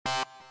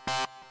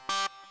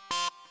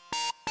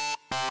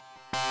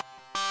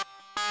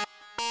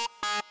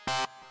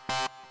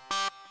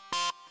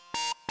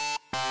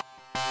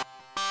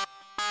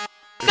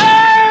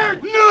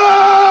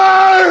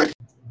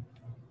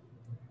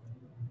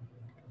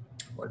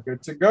We're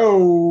good to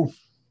go.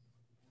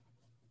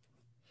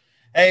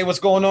 Hey, what's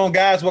going on,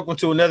 guys? Welcome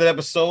to another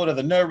episode of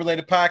the Nerd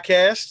Related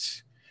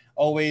Podcast.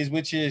 Always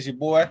with you is your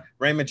boy,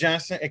 Raymond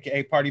Johnson,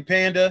 a.k.a. Party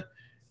Panda.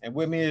 And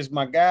with me is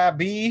my guy,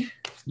 B.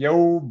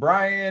 Yo,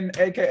 Brian,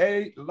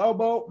 a.k.a.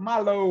 Lobo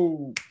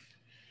Malo.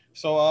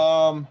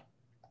 So,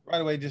 right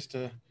away, just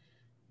to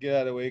get out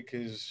of the way,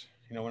 because,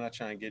 we're not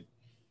trying to get,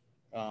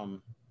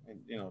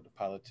 the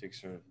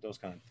politics or those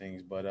kind of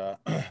things. But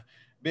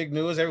big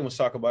news. Everyone's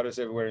talking about us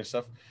everywhere and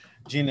stuff.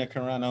 Gina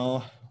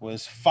Carano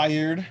was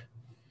fired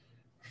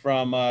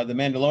from The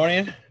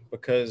Mandalorian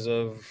because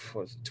of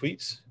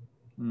tweets.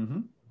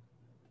 Mm-hmm.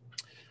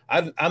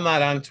 I'm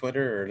not on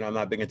Twitter, or I'm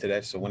not big into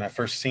that. So when I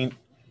first seen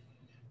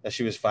that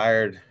she was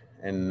fired,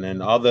 and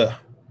then all the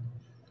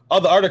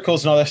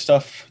articles and all that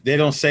stuff, they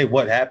don't say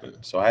what happened.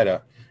 So I had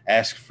to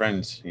ask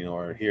friends,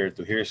 or hear it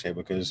through hearsay,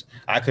 because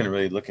I couldn't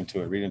really read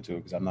into it,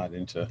 because I'm not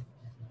into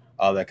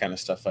all that kind of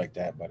stuff like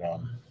that. But I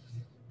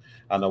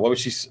don't know, what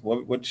was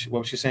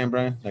she saying,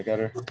 Brian? I got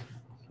her.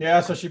 Yeah,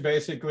 so she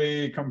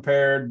basically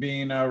compared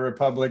being a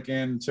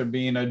Republican to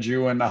being a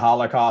Jew in the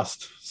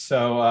Holocaust.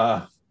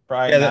 So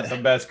probably not the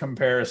best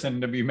comparison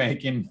to be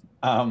making,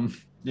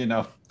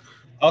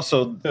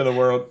 also to the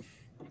world.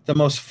 The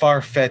most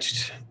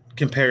far-fetched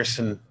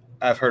comparison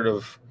I've heard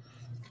of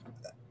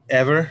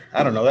ever.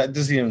 I don't know. That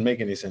doesn't even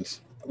make any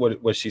sense,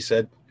 what she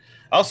said.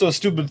 Also a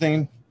stupid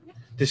thing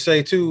to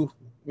say too,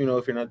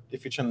 if you're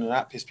trying to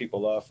not piss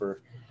people off,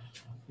 or,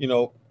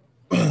 I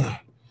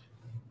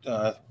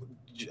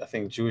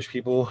think Jewish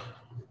people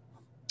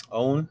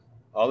own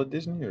all of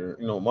Disney, or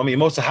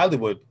most of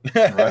Hollywood.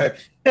 Right.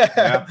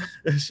 Yeah.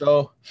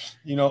 So,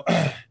 he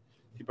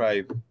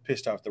probably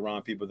pissed off the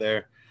wrong people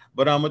there.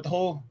 But with the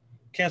whole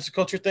cancel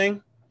culture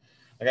thing,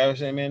 like I was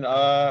saying, man,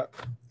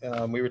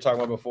 we were talking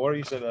about before.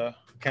 You said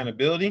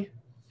accountability.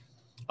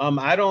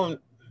 I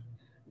don't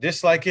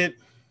dislike it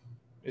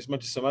as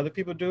much as some other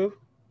people do,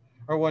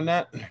 or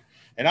whatnot,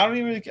 and I don't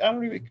even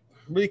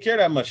really care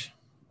that much.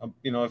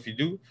 If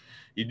you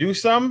do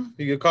something,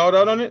 you get called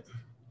out on it.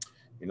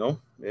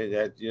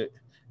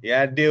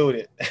 I deal with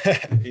it.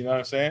 You know what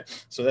I'm saying?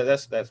 So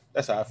that's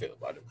how I feel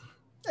about it.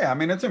 Yeah, I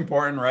mean, it's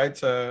important, right,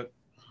 to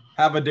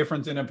have a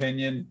difference in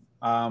opinion.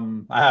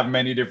 I have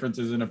many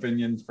differences in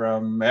opinions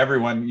from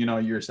everyone,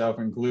 yourself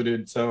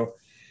included. So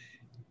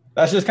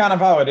that's just kind of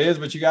how it is.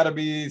 But you got to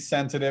be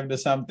sensitive to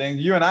some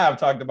things. You and I have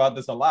talked about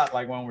this a lot,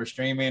 like when we're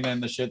streaming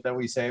and the shit that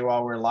we say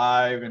while we're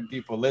live and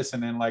people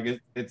listening. Like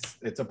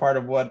it's a part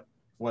of what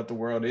the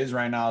world is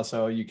right now.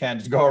 So you can't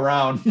just go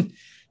around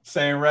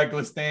saying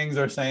reckless things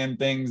or saying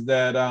things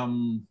that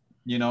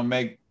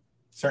make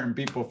certain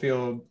people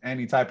feel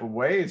any type of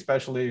way,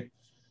 especially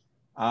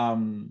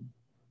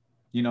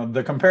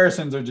the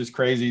comparisons are just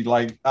crazy.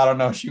 Like, I don't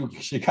know,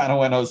 she kind of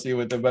went OC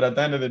with it, but at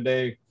the end of the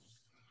day,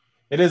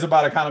 it is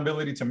about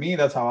accountability to me.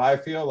 That's how I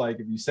feel. Like,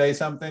 if you say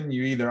something,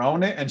 you either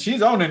own it, and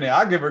she's owning it.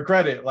 I give her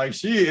credit. Like,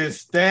 she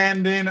is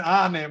standing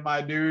on it,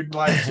 my dude.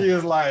 Like, she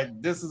is like,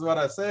 this is what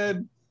I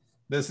said.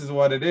 This is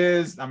what it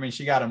is. I mean,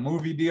 she got a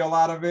movie deal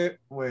out of it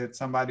with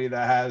somebody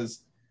that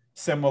has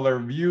similar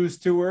views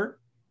to her.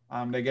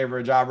 They gave her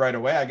a job right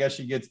away. I guess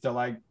she gets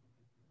to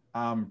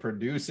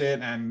produce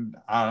it, and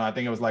I don't know, I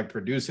think it was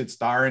produce it,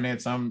 star in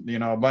it,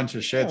 a bunch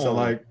of shit. So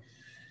at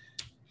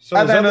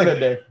the end of the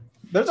day,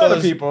 there's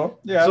other people.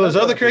 Yeah. So there's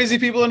other crazy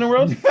people in the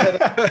world.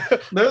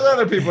 There's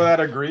other people that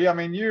agree. I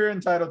mean, you're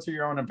entitled to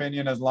your own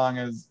opinion as long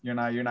as you're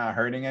not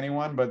hurting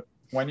anyone. But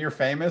when you're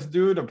famous,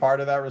 dude, a part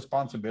of that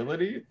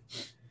responsibility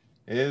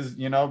is,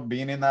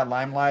 being in that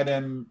limelight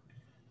and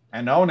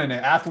owning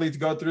it. Athletes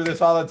go through this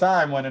all the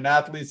time. When an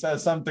athlete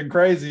says something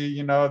crazy,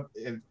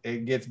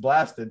 it gets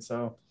blasted.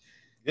 So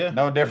yeah,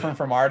 no different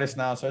from artists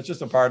now. So it's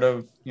just a part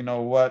of,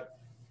 what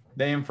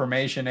the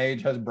information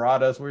age has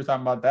brought us. We were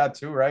talking about that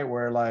too, right?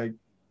 Where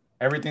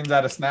everything's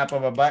at a snap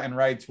of a button,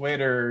 right?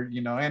 Twitter,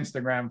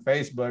 Instagram,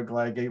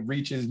 Facebook, it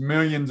reaches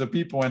millions of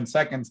people in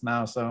seconds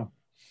now. So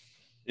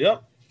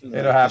yep.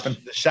 It'll happen.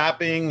 The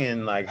shopping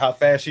and how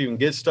fast you can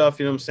get stuff,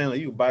 you know what I'm saying?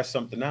 You can buy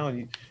something now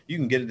and you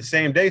can get it the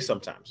same day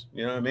sometimes.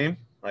 You know what I mean?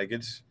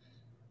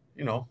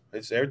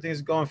 It's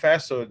everything's going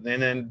fast. So and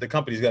then the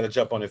company's got to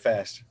jump on it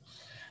fast.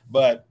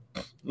 But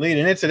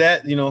leading into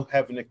that,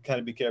 having to kind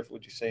of be careful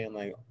what you're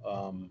saying,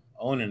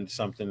 owning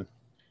something.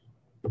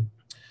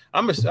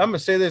 I'm gonna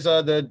say this.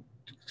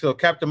 So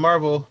Captain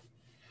Marvel,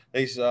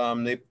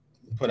 they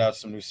put out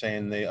some news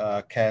saying they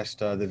cast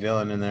the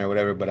villain in there or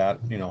whatever, but I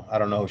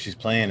don't know if she's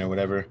playing or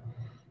whatever.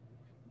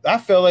 I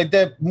felt like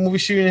that movie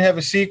shouldn't have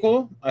a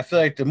sequel. I feel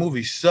like the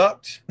movie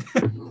sucked.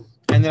 And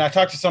then I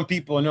talked to some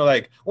people and they're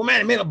like, well, man,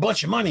 it made a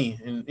bunch of money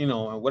and,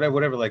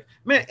 whatever. Like,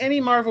 man,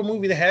 any Marvel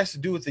movie that has to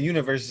do with the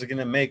universe is going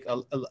to make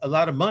a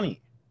lot of money.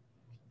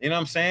 You know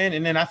what I'm saying?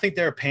 And then I think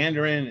they're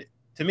pandering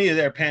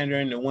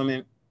to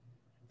women,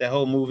 that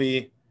whole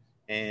movie.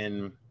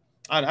 And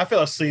I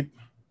fell asleep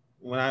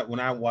when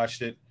I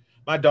watched it.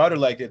 My daughter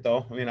liked it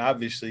though. I mean,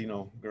 obviously,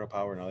 girl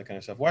power and all that kind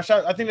of stuff.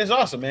 I think that's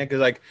awesome, man. Cause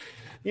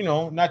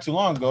not too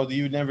long ago,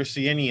 you would never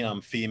see any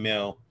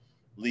female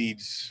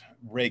leads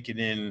raking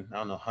in, I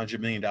don't know, $100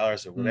 million or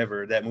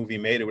whatever that movie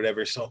made or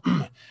whatever. So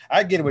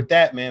I get it with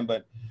that, man.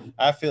 But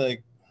I feel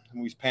like the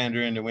movie's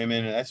pandering to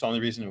women, and that's the only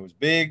reason it was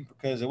big,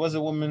 because it was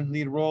a woman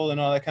lead role and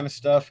all that kind of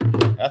stuff.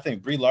 I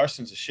think Brie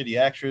Larson's a shitty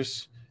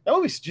actress. That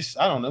movie's just,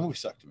 I don't know, the movie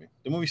sucked to me.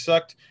 The movie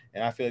sucked,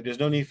 and I feel like there's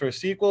no need for a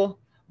sequel,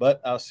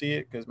 but I'll see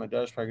it because my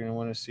daughter's probably gonna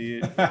want to see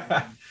it.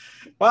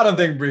 Well, I don't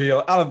think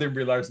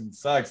Brie Larson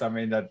sucks. I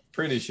mean, I'm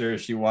pretty sure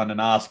she won an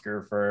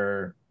Oscar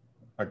for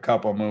a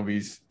couple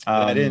movies.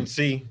 I didn't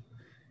see.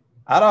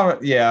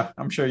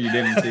 I'm sure you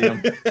didn't see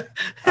them.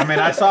 I mean,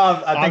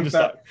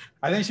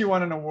 I think she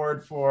won an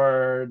award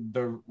for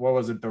The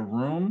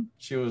Room.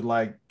 She was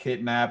like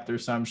kidnapped or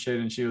some shit,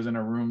 and she was in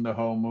a room the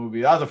whole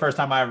movie. That was the first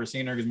time I ever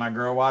seen her because my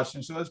girl watched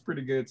it. So that's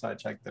pretty good. So I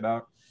checked it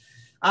out.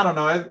 I don't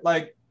know.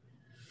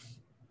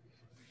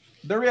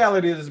 The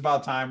reality is it's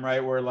about time,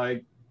 right? Where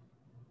like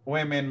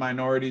women,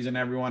 minorities, and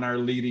everyone are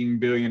leading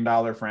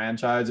billion-dollar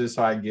franchises.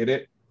 So I get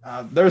it.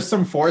 There's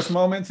some forced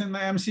moments in the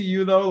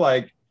MCU though,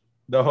 like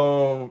the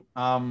whole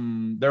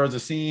there was a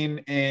scene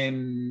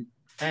in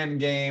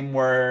Endgame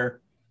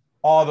where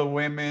all the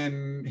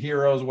women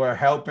heroes were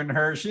helping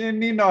her. She didn't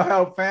need no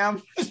help,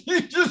 fam.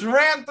 She just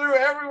ran through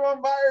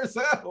everyone by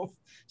herself.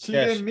 She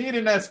didn't need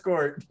an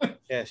escort.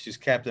 Yeah, she's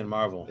Captain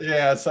Marvel.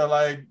 Yeah, so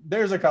like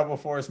there's a couple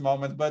forced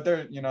moments, but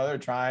they're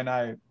trying.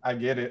 I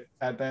get it.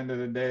 At the end of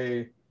the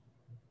day,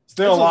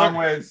 still a long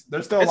ways.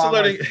 There's still a long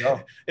ways to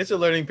go. It's a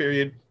learning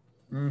period.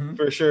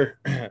 For sure.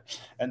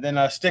 And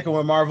then sticking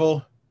with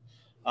Marvel,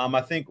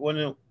 I think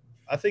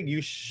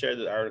you shared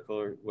the article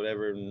or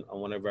whatever on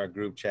one of our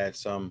group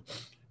chats.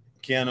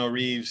 Keanu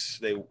Reeves,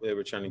 they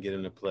were trying to get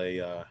him to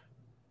play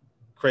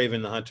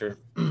Kraven the Hunter,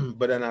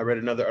 but then I read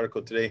another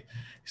article today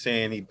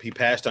saying he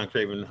passed on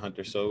Kraven the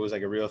Hunter, so it was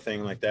like a real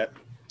thing like that.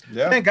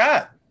 Yeah, thank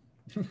God.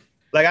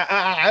 Like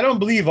I don't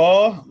believe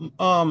all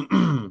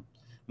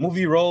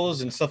movie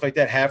roles and stuff like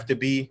that have to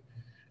be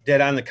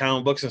dead on the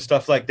comic books and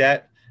stuff like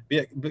that.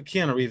 But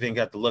Keanu Reeves ain't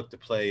got the look to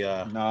play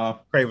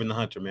Kraven the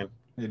Hunter, man.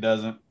 He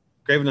doesn't.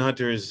 Kraven the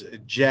Hunter is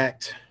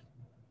jacked.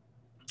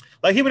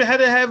 Like he would have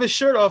had to have his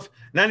shirt off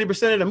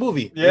 90% of the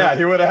movie. Yeah,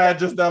 he would have had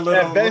just that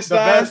little vest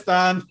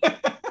on.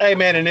 Hey,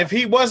 man, and if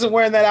he wasn't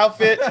wearing that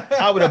outfit,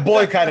 I would have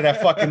boycotted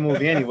that fucking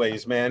movie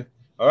anyways, man.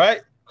 All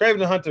right? Kraven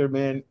the Hunter,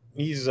 man,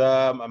 he's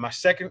my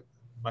second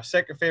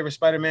favorite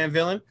Spider-Man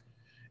villain.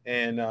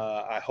 And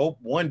I hope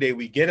one day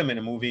we get him in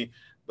a movie,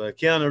 but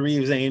Keanu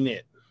Reeves ain't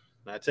it.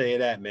 I tell you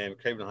that, man.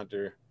 Kraven the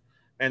Hunter,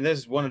 and this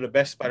is one of the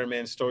best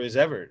Spider-Man stories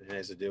ever. It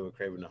has to deal with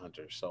Kraven the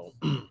Hunter. So,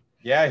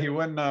 yeah, he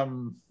wouldn't. I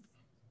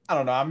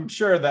don't know. I'm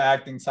sure the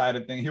acting side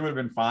of things, he would have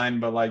been fine.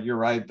 But like, you're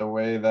right, the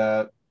way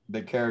that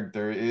the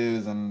character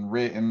is and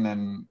written,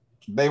 and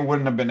they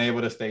wouldn't have been able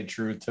to stay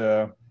true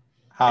to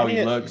how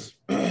he looks.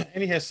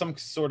 And he has some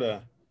sort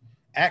of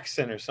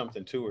accent or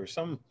something too, or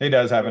some. He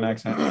does have an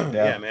accent.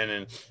 Yeah,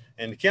 man,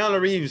 and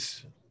Keanu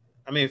Reeves.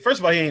 I mean, first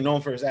of all, he ain't known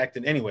for his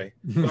acting anyway.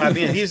 I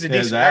mean, he's a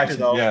decent actor,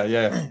 though.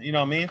 Yeah. You know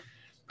what I mean?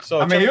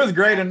 So I mean, he was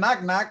great in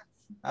Knock Knock.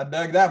 I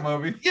dug that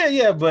movie.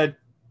 Yeah, but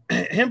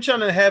him trying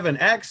to have an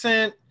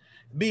accent,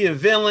 be a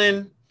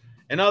villain,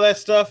 and all that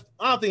stuff,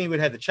 I don't think he would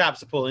have the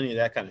chops to pull any of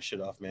that kind of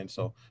shit off, man.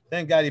 So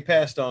thank God he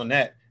passed on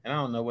that. And I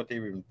don't know what they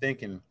were even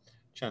thinking.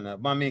 I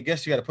mean, I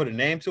guess you got to put a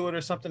name to it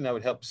or something that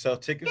would help sell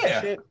tickets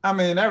and shit. I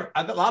mean, a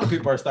lot of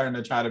people are starting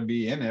to try to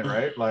be in it,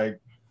 right? Like,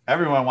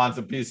 everyone wants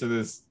a piece of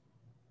this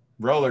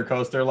roller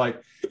coaster.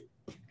 Like,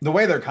 the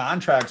way their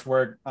contracts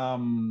work,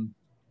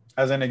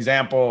 as an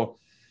example,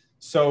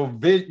 so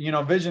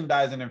Vision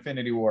dies in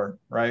Infinity War,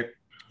 right?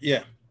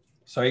 Yeah.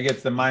 So he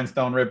gets the Mind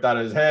Stone ripped out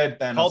of his head,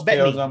 Thanos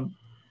kills him.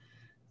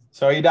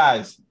 So he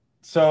dies.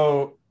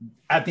 So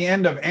at the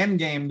end of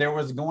Endgame, there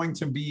was going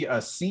to be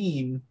a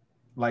scene,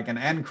 like an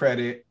end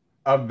credit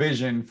of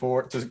Vision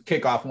to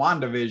kick off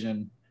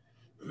WandaVision.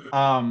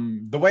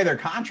 The way their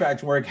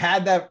contracts work,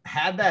 had that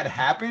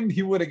happened,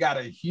 he would have got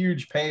a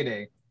huge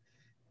payday.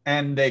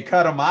 And they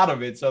cut him out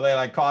of it. So they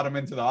like called him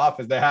into the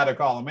office. They had to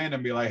call him in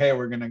and be like, hey,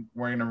 we're gonna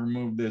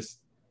remove this,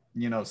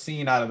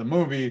 scene out of the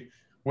movie,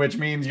 which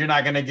means you're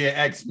not gonna get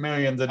X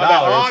millions of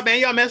dollars. Oh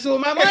man, y'all messing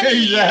with my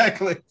money.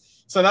 Exactly.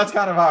 So that's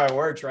kind of how it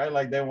works, right?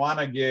 Like, they want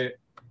to get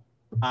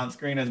on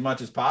screen as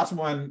much as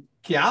possible. And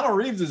Keanu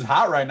Reeves is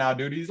hot right now,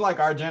 dude. He's like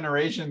our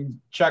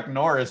generation Chuck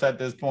Norris at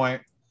this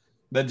point.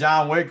 The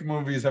John Wick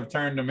movies have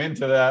turned him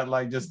into that,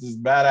 like, just this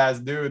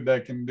badass dude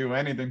that can do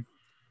anything.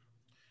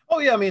 Oh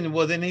yeah, I mean,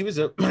 well then he was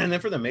and then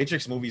for the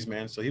Matrix movies,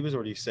 man. So he was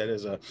already set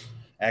as a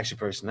action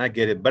person. I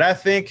get it, but I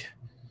think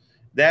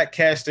that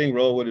casting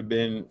role would have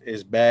been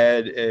as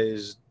bad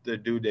as the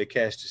dude that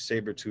cast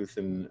Sabretooth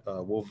in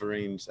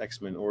Wolverine's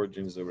X-Men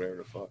Origins or whatever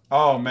the fuck.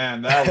 Oh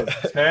man, that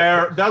was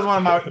terrible. That's one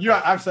of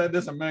my. I've said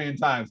this a million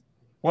times.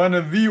 One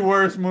of the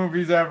worst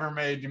movies ever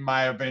made, in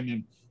my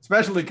opinion.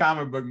 Especially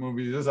comic book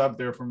movies. It's up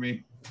there for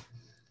me.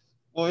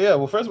 Well, yeah.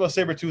 Well, first of all,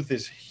 Sabretooth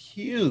is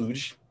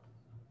huge,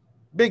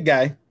 big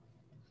guy.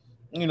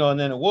 And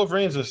then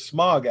Wolverine's a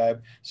small guy.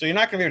 So you're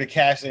not going to be able to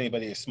cast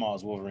anybody as small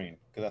as Wolverine.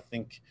 Because I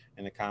think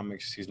in the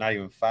comics, he's not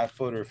even 5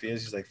 foot, or if he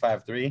is, he's like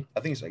 5'3". I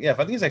think he's like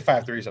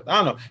 5'3" or something.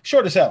 I don't know.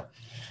 Short as hell.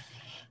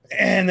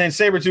 And then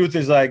Sabretooth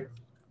is like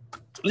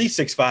at least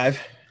 6'5".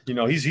 You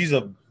know, he's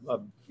a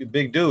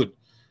big dude.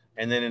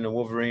 And then in the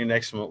Wolverine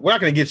next one, we're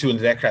not going to get too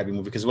into that crappy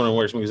movie because it's one of the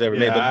worst movies ever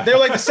made. But they're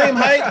like the same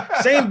height,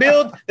 same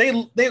build. They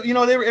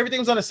were everything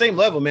was on the same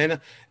level,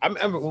 man. I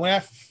remember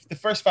when the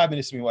first 5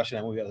 minutes of me watching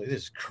that movie, I was like,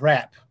 "This is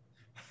crap."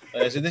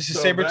 I said, "This is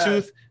so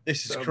Sabretooth.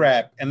 This is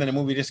crap." Bad. And then the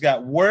movie just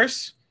got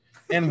worse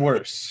and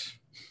worse.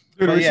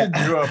 Dude,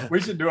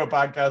 we should do a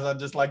podcast on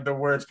just like the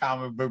worst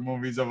comic book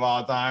movies of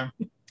all time.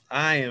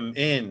 I am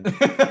in.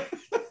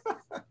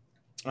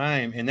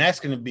 And that's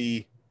going to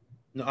be.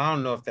 No, I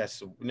don't know if that's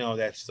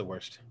the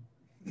worst.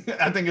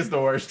 I think it's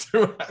the worst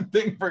too. I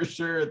think for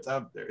sure it's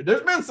up there.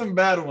 There's been some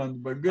bad ones,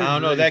 but good. I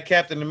don't know. That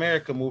Captain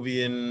America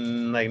movie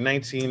in like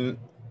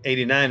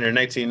 1989 or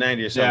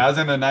 1990 or something. Yeah, I was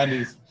in the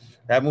 90s.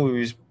 That movie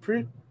was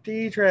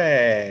pretty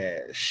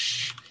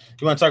trash.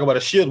 You want to talk about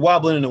a shield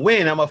wobbling in the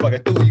wind? That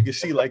motherfucker threw. You can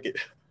see like it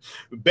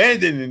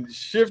bending and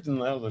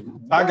shifting. I was like,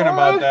 talking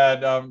about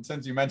that,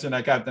 since you mentioned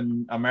that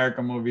Captain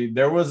America movie,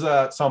 there was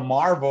some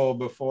Marvel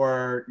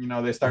before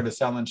they started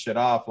selling shit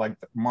off. Like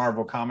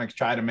Marvel Comics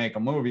tried to make a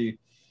movie.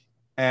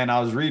 And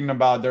I was reading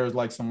about there was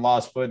like some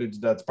lost footage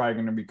that's probably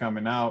going to be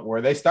coming out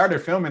where they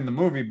started filming the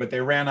movie, but they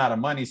ran out of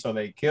money, so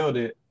they killed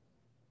it.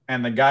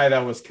 And the guy that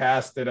was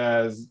casted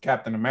as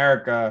Captain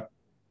America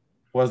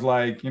was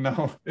like,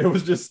 it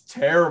was just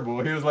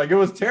terrible. He was like, it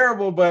was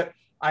terrible, but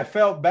I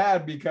felt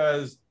bad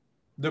because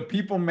the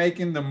people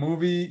making the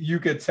movie, you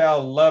could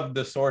tell, loved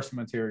the source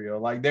material.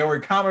 Like they were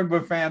comic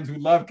book fans who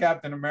loved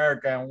Captain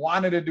America and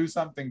wanted to do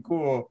something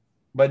cool,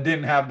 but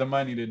didn't have the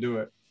money to do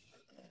it.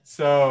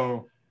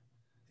 So...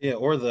 yeah,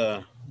 or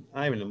not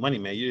even the money,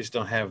 man. You just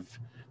don't have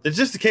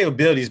the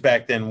capabilities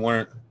back then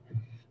weren't.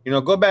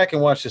 Go back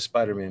and watch the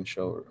Spider-Man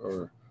show,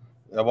 or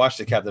I watched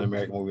the Captain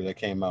America movie that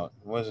came out.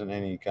 It wasn't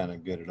any kind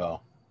of good at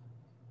all,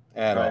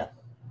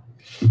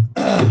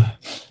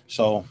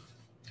 So,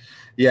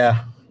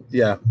 yeah,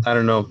 I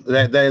don't know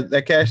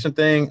that casting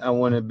thing. I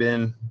wouldn't have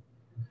been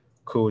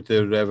cool with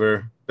it,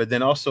 whatever. But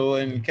then also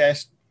in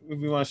cast, if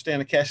we want to stay in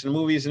the cast of the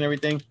movies and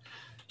everything,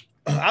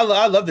 I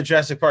love the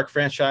Jurassic Park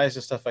franchise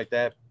and stuff like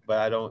that. But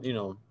I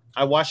don't,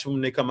 I watch them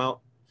when they come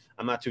out.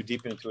 I'm not too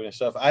deep into it and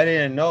stuff. I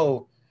didn't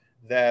know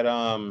that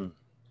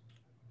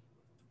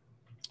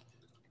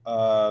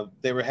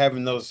they were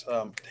having those.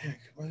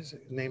 What is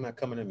it? Name not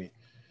coming to me.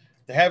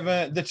 They have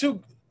the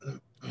two.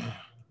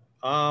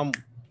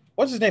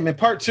 What's his name in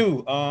part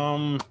 2?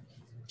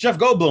 Jeff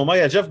Goldblum. Oh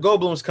yeah, Jeff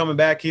Goldblum's coming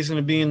back. He's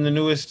going to be in the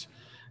newest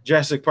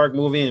Jurassic Park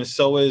movie, and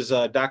so is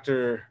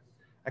Dr.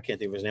 I can't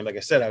think of his name. Like I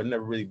said, I've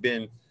never really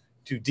been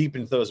too deep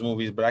into those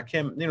movies, but I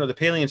can't, the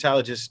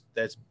paleontologist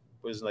that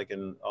was like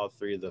in all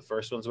 3 of the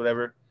first ones,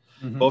 whatever.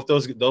 Mm-hmm.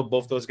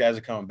 Both those guys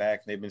are coming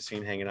back. They've been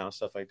seen hanging out and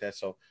stuff like that.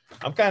 So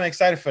I'm kind of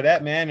excited for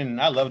that, man.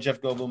 And I love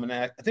Jeff Goldblum, and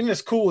I think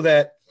that's cool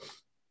that,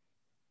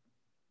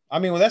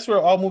 that's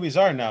where all movies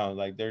are now.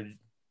 Like they're,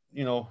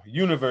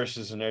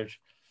 universes, and they're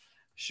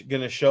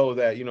going to show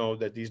that,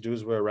 that these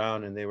dudes were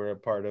around and they were a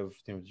part of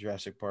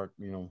Jurassic Park,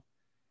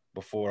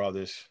 before all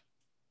this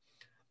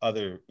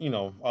other,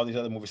 all these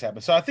other movies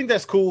happen. So I think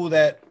that's cool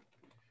that,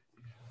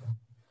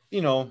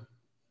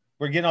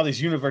 we're getting all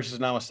these universes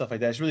now and stuff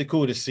like that. It's really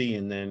cool to see.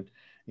 And then,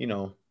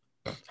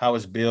 how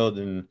it's built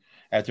and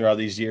after all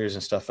these years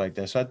and stuff like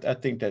that. So I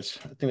think that's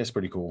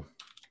pretty cool.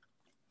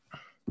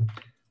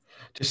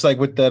 Just like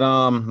with that,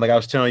 like I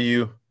was telling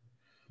you,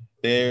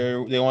 they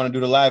want to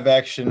do the live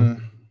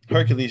action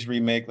Hercules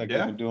remake, like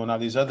they've been doing all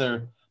these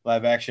other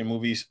live action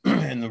movies,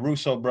 and the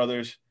Russo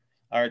brothers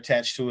are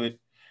attached to it.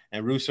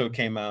 And Russo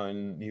came out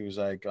and he was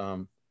like,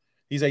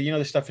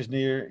 this stuff is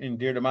near and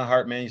dear to my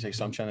heart, man. He's like,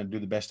 so I'm trying to do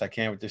the best I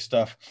can with this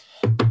stuff.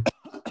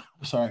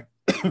 Sorry.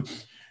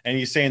 And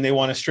he's saying they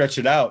want to stretch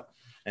it out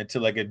into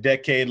like a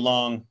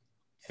decade-long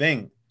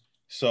thing.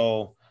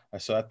 So I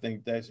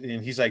think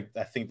and he's like,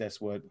 I think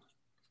that's what,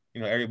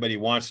 everybody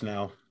wants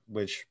now,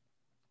 which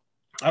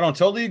I don't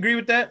totally agree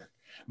with that,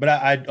 but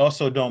I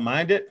also don't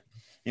mind it.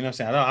 You know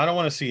what I'm saying? I don't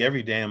want to see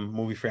every damn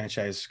movie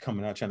franchise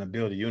coming out trying to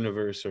build a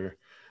universe or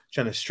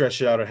trying to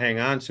stretch it out or hang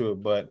on to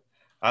it. But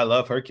I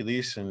love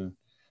Hercules, and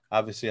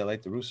obviously I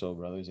like the Russo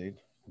brothers. They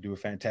do a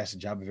fantastic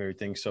job of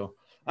everything. So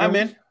I'm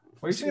in.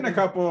 We've seen a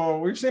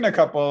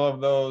couple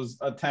of those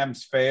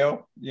attempts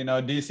fail.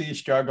 DC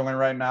struggling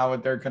right now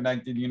with their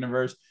connected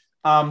universe.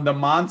 The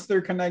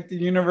monster connected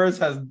universe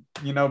has,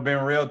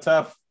 been real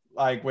tough.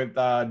 Like with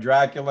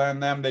Dracula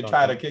and them, they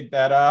try to kick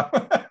that off.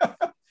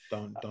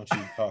 Don't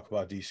you talk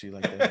about DC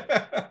like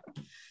that.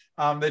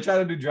 They try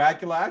to do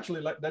Dracula.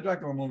 Actually, that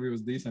Dracula movie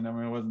was decent. It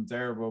wasn't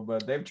terrible,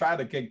 but they've tried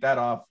to kick that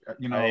off. I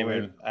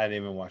didn't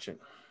even watch it.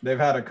 They've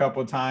had a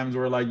couple times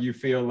where like you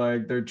feel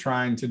like they're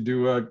trying to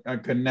do a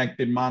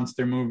connected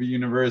monster movie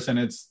universe, and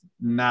it's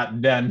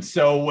not done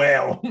so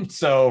well.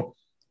 So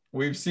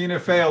we've seen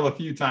it fail a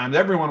few times.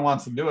 Everyone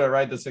wants to do it,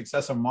 right? The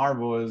success of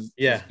Marvel is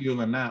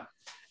fueling that.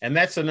 And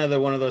that's another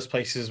one of those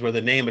places where the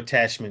name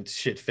attachment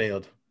shit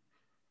failed.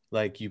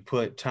 Like you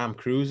put Tom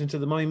Cruise into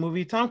the Mummy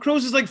movie. Tom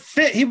Cruise is like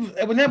fit.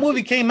 When that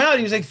movie came out,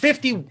 he was like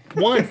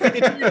 51,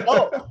 52 years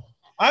old.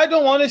 I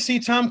don't want to see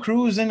Tom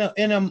Cruise in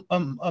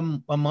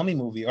a mummy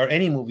movie or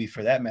any movie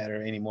for that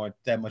matter anymore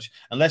that much,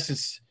 unless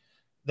it's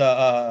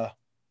the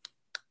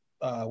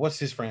what's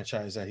his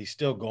franchise that he's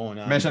still going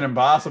on? Mission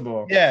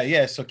Impossible.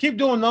 Yeah. So keep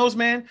doing those,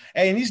 man.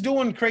 And he's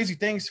doing crazy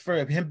things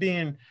for him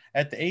being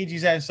at the age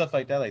he's at and stuff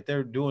like that. Like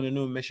they're doing a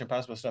new Mission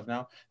Impossible stuff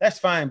now. That's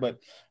fine, but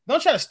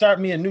don't try to start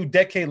me a new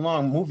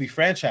decade-long movie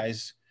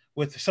franchise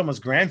with someone's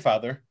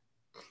grandfather.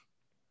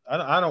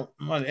 I don't.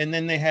 And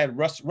then they had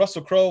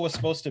Russell Crowe was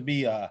supposed to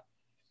be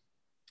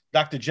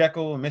Dr.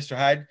 Jekyll and Mr.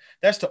 Hyde.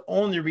 That's the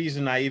only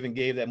reason I even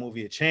gave that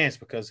movie a chance,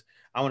 because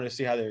I wanted to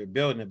see how they were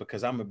building it,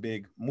 because I'm a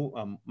big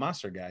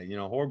monster guy,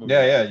 horror movie.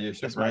 Yeah, you're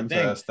super into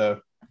that stuff.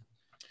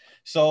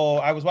 So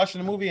I was watching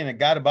the movie and it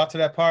got about to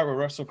that part where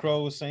Russell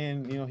Crowe was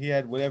saying, he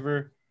had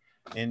whatever,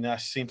 and I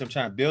seen them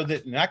trying to build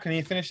it, and I couldn't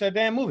even finish that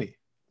damn movie.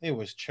 It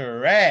was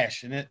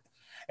trash, and it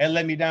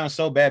let me down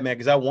so bad, man,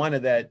 because I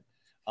wanted that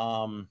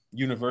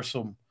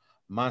Universal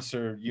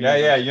monster.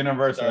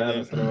 Universal.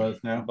 That's what it was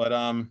now. But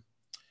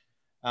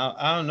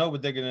I don't know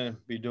what they're gonna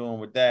be doing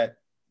with that.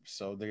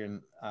 So they're gonna.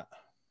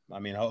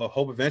 I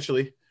hope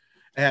eventually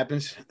it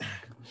happens.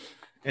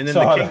 And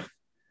then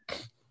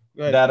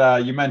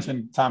you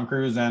mentioned Tom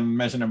Cruise and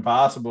Mission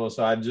Impossible.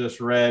 So I just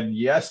read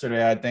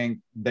yesterday, I think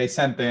they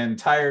sent the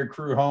entire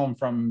crew home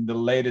from the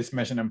latest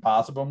Mission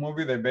Impossible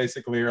movie. They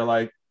basically are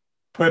like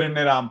putting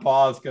it on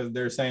pause because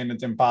they're saying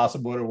it's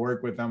impossible to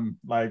work with him,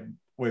 like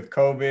with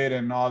COVID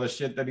and all the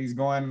shit that he's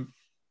going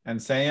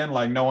and saying.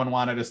 Like no one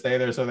wanted to stay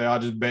there, so they all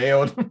just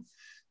bailed.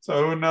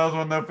 So who knows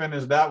when they'll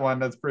finish that one?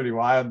 That's pretty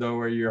wild though,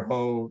 where your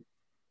whole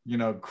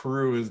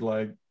crew is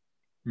like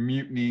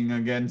mutinying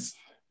against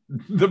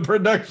the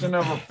production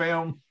of a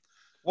film.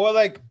 Well,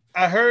 like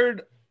I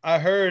heard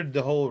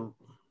the whole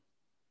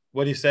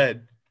what he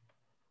said.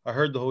 I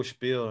heard the whole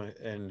spiel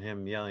and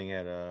him yelling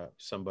at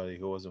somebody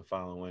who wasn't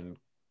following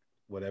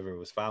whatever it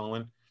was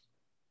following.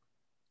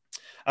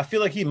 I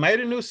feel like he might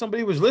have knew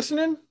somebody was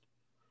listening,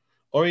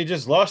 or he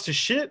just lost his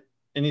shit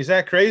and he's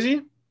that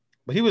crazy.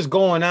 But he was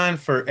going on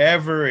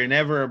forever and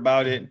ever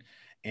about it.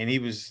 And he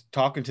was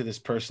talking to this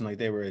person like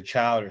they were a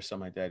child or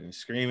something like that, and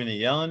screaming and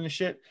yelling and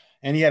shit.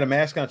 And he had a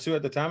mask on too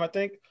at the time, I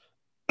think.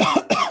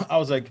 I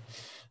was like,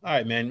 all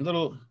right, man,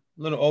 little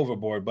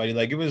overboard, buddy.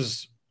 Like it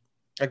was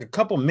like a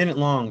couple minute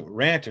long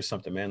rant or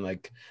something, man.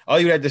 Like all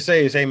you had to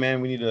say is, hey,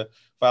 man, we need to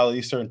follow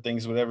these certain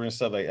things, whatever and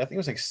stuff. Like I think it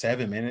was like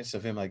 7 minutes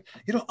of him like,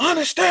 you don't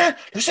understand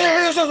the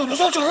seriousness of the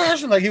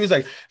situation. Like he was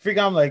like,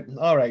 I'm like,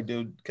 all right,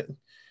 dude,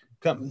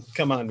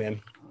 come on,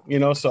 man.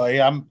 So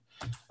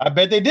I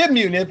bet they did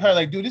mute. They're probably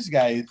like, dude, this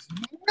guy is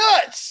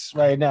nuts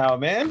right now,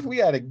 man. We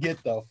got to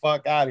get the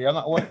fuck out of here. I'm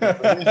not working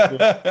for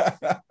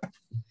this.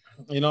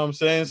 You know what I'm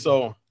saying?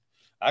 So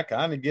I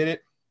kind of get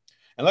it.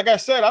 And like I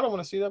said, I don't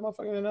want to see that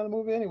motherfucker in another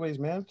movie anyways,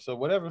 man. So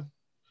whatever.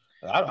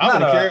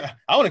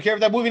 I wouldn't care if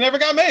that movie never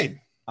got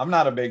made. I'm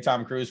not a big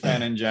Tom Cruise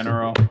fan in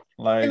general.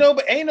 Like,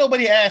 but ain't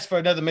nobody asked for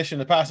another Mission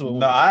Impossible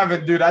movie. No, I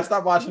haven't, dude. I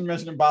stopped watching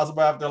Mission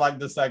Impossible after like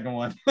the second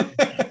one.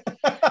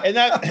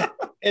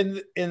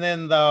 and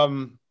then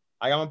I'm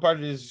a part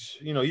of this,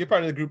 you're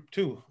part of the group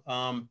too.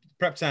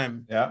 Prep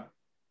time. Yeah.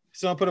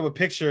 Someone put up a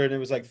picture and it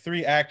was like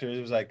 3 actors.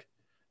 It was like,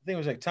 I think it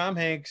was like Tom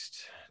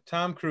Hanks,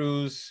 Tom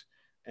Cruise,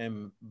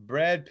 and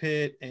Brad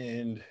Pitt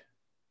and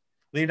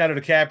Leonardo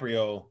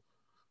DiCaprio,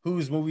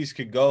 whose movies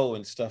could go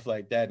and stuff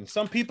like that. And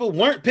some people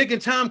weren't picking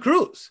Tom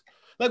Cruise.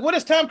 Like, what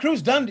has Tom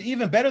Cruise done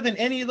even better than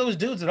any of those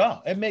dudes at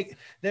all?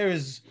 There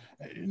is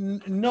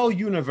no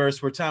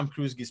universe where Tom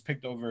Cruise gets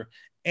picked over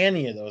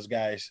any of those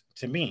guys,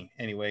 to me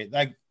anyway.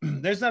 Like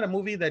there's not a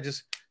movie that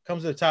just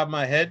comes to the top of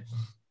my head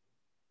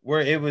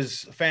where it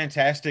was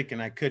fantastic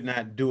and I could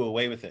not do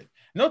away with it.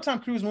 No Tom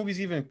Cruise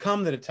movies even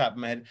come to the top of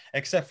my head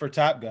except for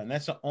Top Gun.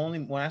 That's the only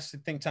when I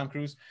think Tom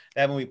Cruise,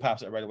 that movie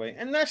pops up right away,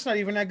 and that's not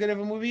even that good of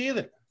a movie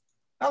either.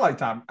 I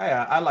like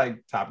I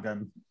like Top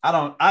Gun.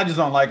 I just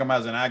don't like him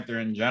as an actor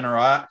in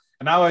general. I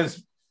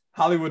always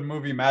Hollywood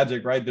movie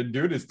magic, right? The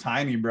dude is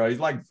tiny, bro. He's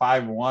like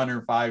 5'1"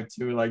 or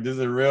 5'2". Like this is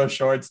a real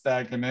short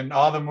stack. And then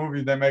all the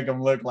movies they make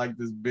him look like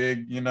this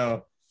big,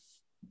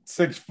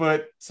 6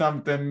 foot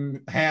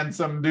something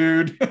handsome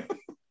dude.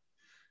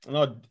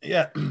 No,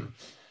 yeah.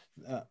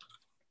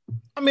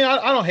 I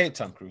don't hate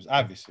Tom Cruise,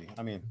 obviously.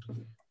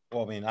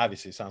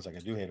 Obviously it sounds like I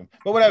do hate him.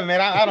 But whatever,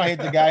 man. I don't hate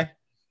the guy.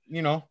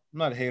 I'm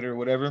not a hater or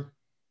whatever.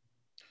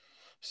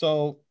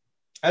 So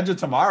Edge of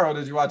Tomorrow.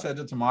 Did you watch Edge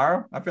of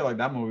Tomorrow? I feel like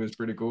that movie is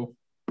pretty cool.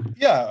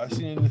 Yeah, I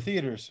seen it in the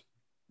theaters.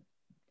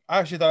 I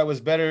actually thought it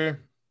was better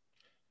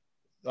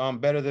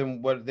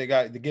than what they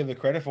give it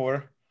credit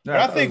for.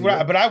 Yeah,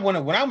 but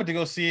when I went to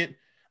go see it,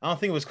 I don't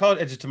think it was called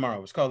Edge of Tomorrow.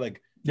 It was called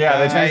like they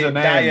changed the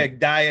name.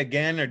 Die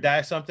Again or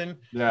Die something.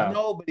 Yeah.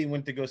 Nobody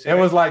went to go see it. It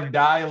was like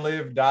Die,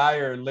 Live, Die,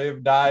 or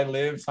Live, Die,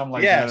 Live, something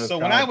like that. Yeah, so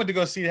when I went to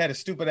go see it, it had a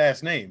stupid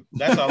ass name.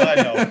 That's all I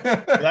know.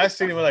 I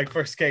seen it when it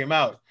first came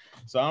out.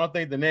 So I don't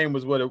think the name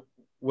was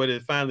what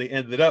it finally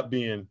ended up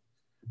being.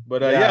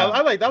 But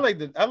I like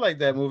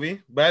that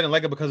movie, but I didn't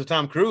like it because of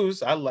Tom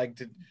Cruise. I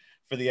liked it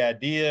for the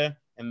idea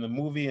and the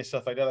movie and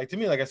stuff like that. Like to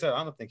me, like I said,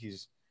 I don't think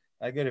he's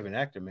I good of an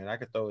actor, man. I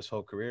could throw his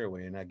whole career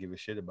away and not give a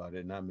shit about it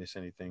and not miss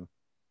anything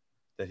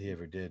that he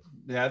ever did.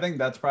 Yeah, I think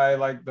that's probably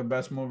like the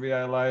best movie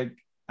I like.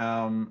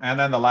 And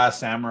then The Last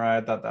Samurai,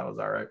 I thought that was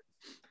all right.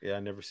 Yeah, I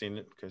never seen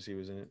it because he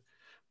was in it.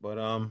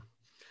 But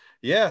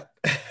yeah.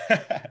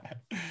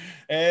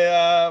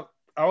 And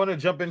I want to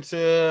jump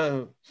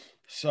into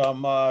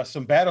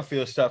some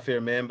Battlefield stuff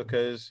here, man,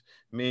 because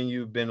me and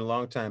you've been a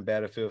long time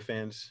Battlefield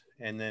fans,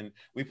 and then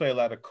we play a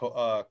lot of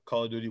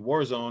Call of Duty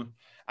Warzone.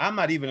 I'm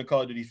not even a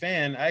Call of Duty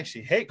fan. I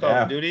actually hate Call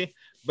of Duty,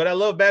 but I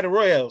love battle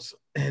royales,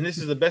 and this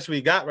is the best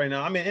we got right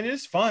now. I mean, and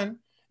it's fun.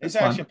 It's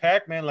action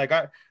packed, man. Like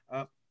I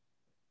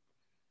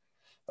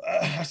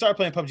started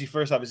playing PUBG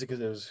first, obviously,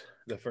 because it was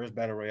the first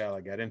battle royale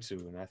I got into,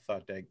 and I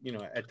thought that, you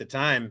know, at the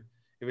time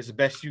it was the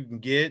best you can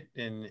get,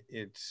 and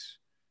it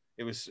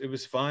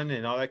was fun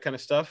and all that kind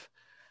of stuff.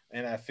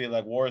 And I feel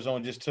like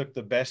Warzone just took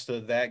the best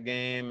of that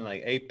game,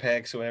 like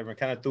Apex or whatever, and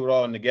kind of threw it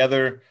all in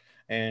together.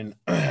 And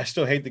I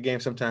still hate the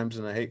game sometimes,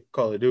 and I hate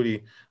Call of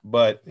Duty,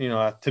 but you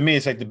know, to me,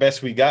 it's like the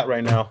best we got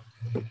right now.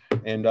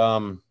 And I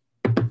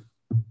feel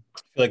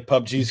like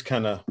PUBG's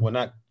kind of, well,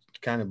 not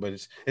kind of, but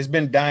it's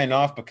been dying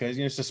off because,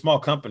 you know, it's a small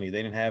company.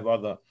 They didn't have all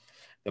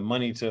the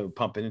money to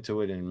pump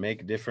into it and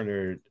make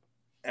different,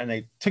 and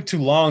they took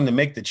too long to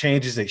make the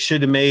changes they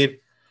should have made,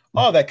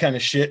 all that kind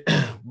of shit.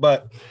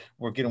 But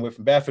we're getting away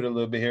from Battlefield a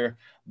little bit here.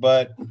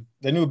 But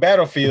the new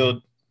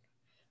Battlefield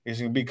is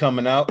going to be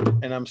coming out,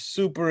 and I'm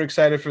super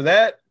excited for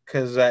that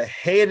because I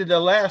hated the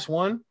last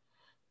one.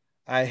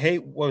 I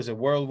hate, what was it,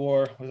 World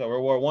War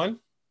One?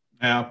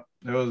 Yeah,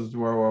 it was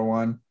World War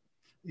One.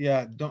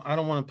 Yeah, I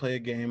don't want to play a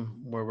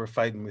game where we're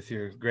fighting with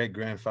your great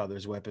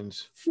grandfather's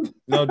weapons.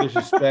 No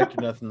disrespect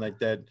or nothing like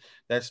that.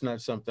 That's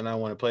not something I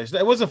want to play. So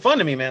that wasn't fun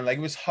to me, man. Like,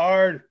 it was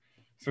hard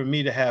for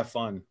me to have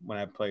fun when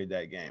I played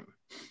that game.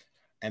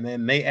 And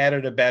then they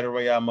added a battle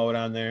royale mode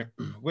on there,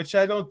 which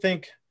I don't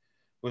think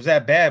was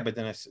that bad. But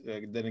then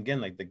again,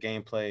 like the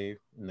gameplay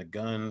and the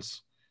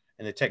guns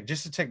and the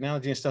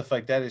technology and stuff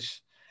like that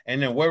is.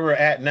 And then where we're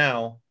at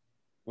now,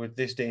 with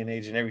this day and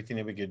age and everything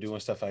that we could do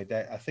and stuff like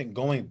that, I think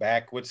going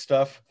back with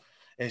stuff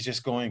is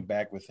just going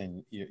back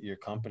within your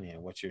company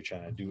and what you're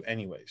trying to do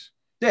anyways.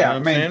 Yeah,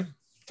 you know I mean,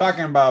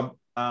 talking about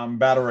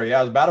battle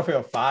royales,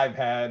 Battlefield 5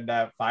 had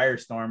that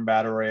Firestorm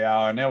battle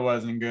royale, and it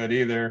wasn't good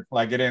either.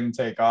 Like, it didn't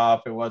take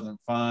off. It wasn't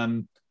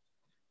fun.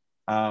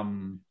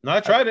 No,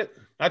 I tried it.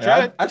 I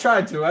tried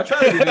to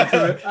get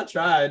into it. I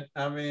tried.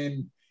 I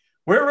mean,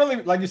 we're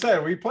really, like you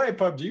said, we played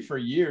PUBG for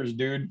years,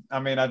 dude. I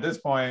mean, at this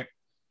point,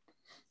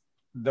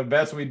 the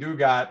best we do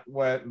got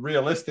what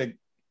realistic,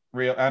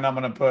 and I'm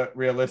going to put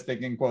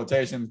realistic in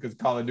quotations because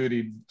Call of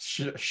Duty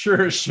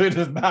sure shit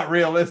is not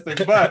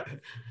realistic, but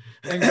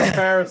in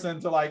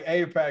comparison to like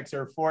Apex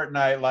or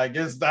Fortnite, like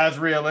it's as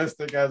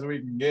realistic as we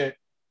can get.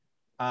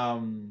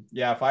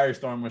 Yeah,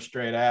 Firestorm was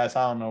straight ass.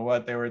 I don't know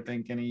what they were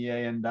thinking,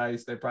 EA and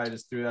DICE. They probably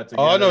just threw that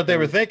together. Oh, I know what they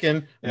were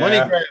thinking. Yeah,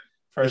 money grab.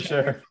 For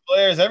sure.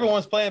 Players,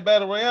 everyone's playing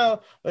Battle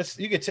Royale.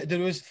 You could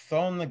do this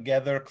thrown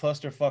together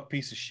clusterfuck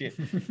piece of shit.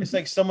 It's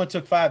like someone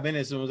took 5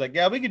 minutes and was like,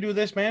 yeah, we could do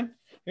this, man.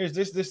 Here's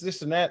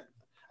this, and that.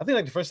 I think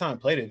like the first time I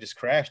played it, it just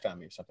crashed on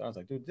me or something. I was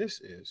like, dude,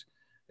 this is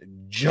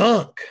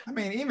junk. I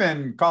mean,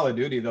 even Call of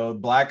Duty, though,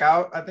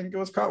 Blackout, I think it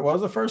was called. What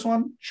was the first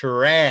one?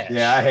 Trash.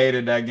 Yeah, I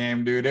hated that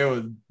game, dude. It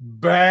was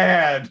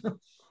bad.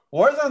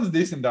 Warzone's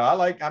decent, though. I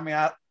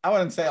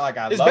wouldn't say like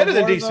it's love better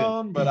than Warzone,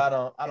 decent, but I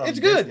don't. It's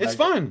good. It's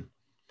fun.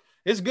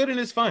 It's good and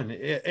it's fun.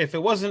 If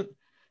it wasn't,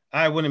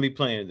 I wouldn't be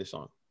playing this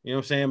song. You know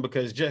what I'm saying?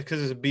 Because just because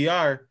it's a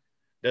BR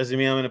doesn't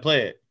mean I'm going to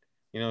play it.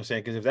 You know what I'm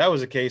saying? Because if that was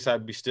the case,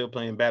 I'd be still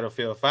playing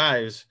Battlefield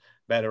 5's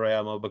Battle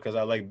Royale mode because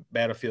I like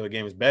Battlefield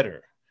games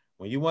better.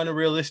 When you want a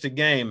realistic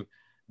game,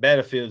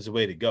 Battlefield is the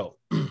way to go.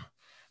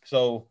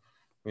 So,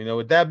 you know,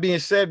 with that being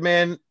said,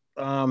 man,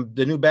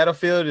 the new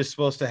Battlefield is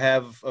supposed to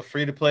have a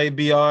free-to-play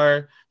BR.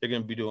 They're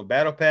going to be doing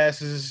battle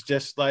passes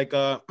just like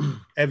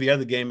every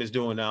other game is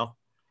doing now.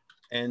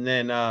 And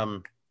then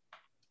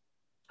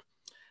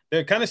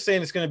they're kind of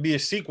saying it's going to be a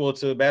sequel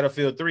to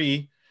Battlefield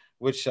 3,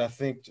 which I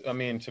think, I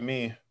mean, to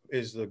me,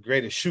 is the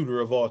greatest shooter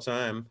of all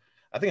time.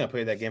 I think I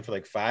played that game for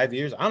like 5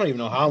 years. I don't even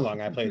know how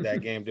long I played that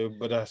game, dude.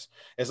 But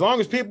as long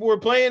as people were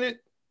playing it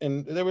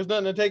and there was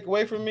nothing to take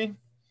away from me,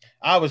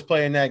 I was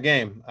playing that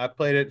game. I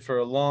played it for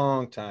a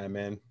long time,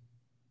 man.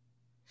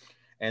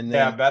 And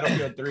then, yeah,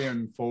 Battlefield 3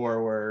 and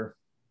 4 were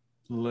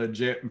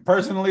legit.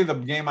 Personally, the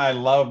game I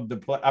loved to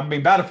play, I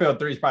mean, Battlefield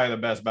 3 is probably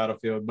the best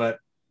Battlefield, but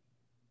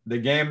the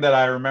game that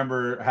I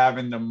remember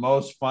having the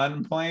most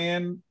fun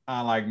playing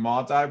on like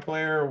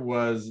multiplayer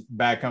was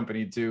Bad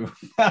Company 2.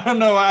 I don't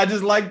know. I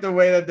just liked the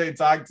way that they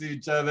talked to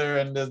each other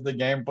and just the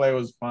gameplay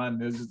was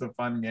fun. It was just a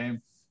fun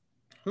game.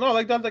 No, I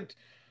like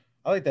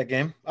that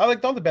game. I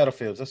liked all the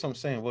Battlefields. That's what I'm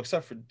saying. Well,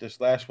 except for this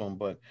last one,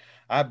 but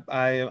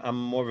I'm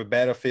more of a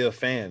Battlefield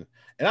fan.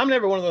 And I'm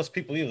never one of those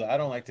people either. I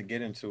don't like to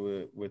get into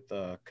it with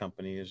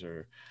companies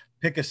or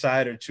pick a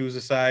side or choose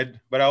a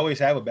side. But I always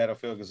have a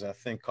Battlefield because I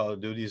think Call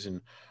of Duty is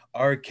an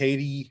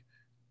arcadey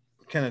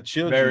kind of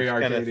children's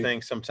kind of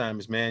thing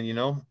sometimes, man, you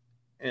know?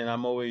 And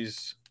I'm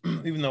always,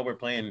 even though we're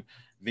playing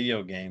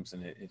video games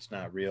and it's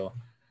not real.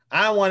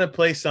 I want to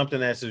play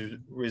something that's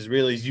as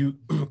real as you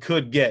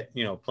could get,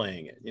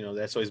 playing it.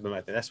 That's always been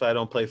my thing. That's why I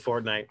don't play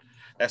Fortnite.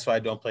 That's why I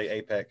don't play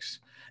Apex,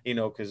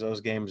 because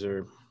those games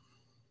are,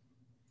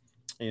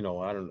 I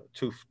don't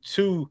know,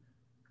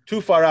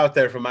 too far out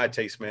there for my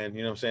taste, man.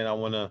 You know what I'm saying?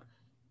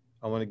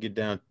 I want to get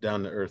down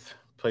to earth.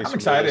 I'm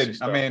excited.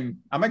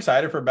 I'm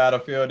excited for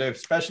Battlefield,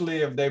 especially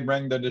if they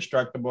bring the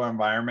destructible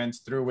environments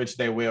through, which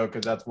they will,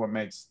 because that's what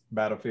makes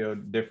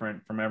Battlefield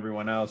different from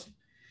everyone else.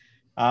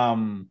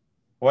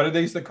 What did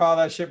they used to call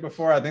that shit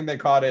before? I think they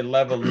called it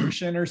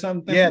Levolution or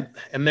something. Yeah,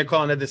 and they're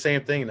calling it the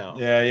same thing now.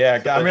 Yeah.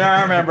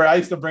 I remember I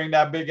used to bring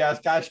that big ass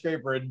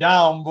skyscraper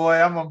down, boy.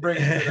 I'm gonna bring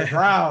it to the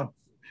ground.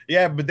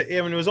 Yeah, but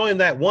it was only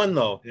that one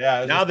though.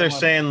 Yeah. Now they're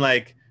saying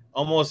like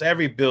almost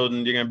every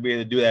building you're gonna be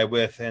able to do that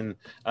with. And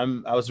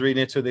I was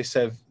reading into it. They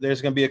said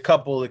there's gonna be a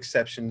couple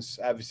exceptions,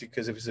 obviously,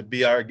 because if it's a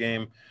BR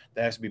game,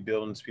 there has to be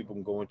buildings people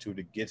can go into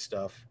to get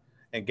stuff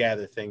and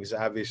gather things,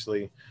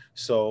 obviously.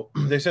 So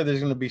they said there's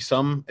going to be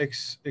some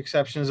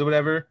exceptions or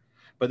whatever,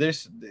 but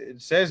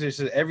it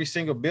says every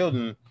single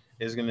building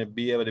is going to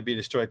be able to be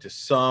destroyed to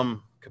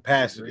some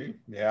capacity.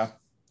 Yeah.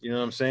 You know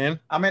what I'm saying?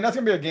 I mean, that's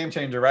going to be a game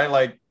changer, right?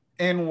 Like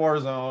in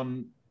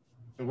Warzone,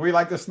 we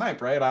like to snipe,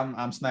 right?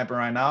 I'm sniping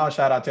right now.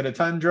 Shout out to the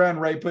Tundra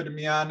and Ray putting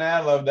me on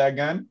that. I love that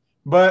gun.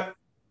 But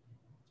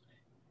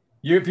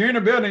if you're in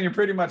a building, you're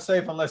pretty much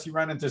safe unless you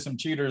run into some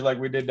cheaters like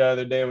we did the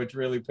other day, which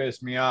really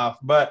pissed me off.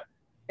 But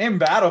in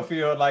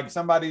Battlefield, like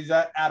somebody's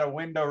at a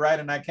window, right,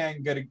 and I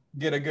can't get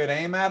a good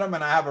aim at them,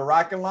 and I have a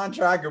rocket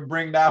launcher, I could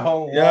bring that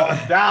whole wall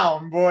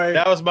down, boy.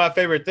 That was my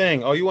favorite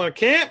thing. Oh, you want to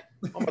camp?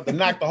 I'm about to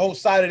knock the whole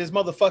side of this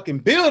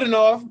motherfucking building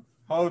off.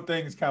 Whole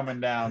thing's coming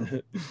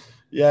down.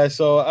 Yeah,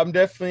 so I'm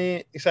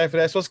definitely excited for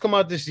that. So it's come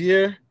out this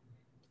year,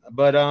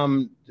 but I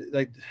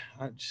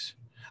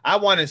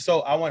want it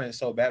so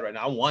bad right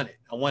now. I want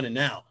it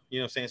now. You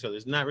know what I'm saying? So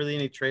there's not really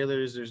any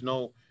trailers. There's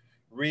no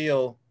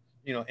real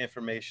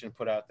information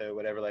put out there,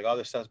 whatever. Like all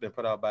this stuff's been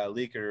put out by a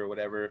leaker or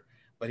whatever,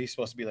 but he's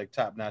supposed to be like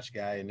top-notch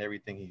guy, and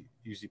everything he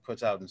usually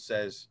puts out and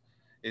says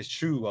is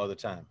true all the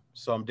time.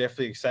 So I'm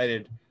definitely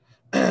excited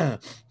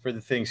for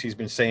the things he's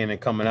been saying and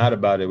coming out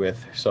about it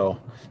with. So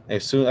I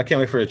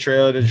can't wait for a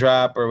trailer to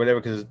drop or whatever,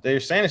 because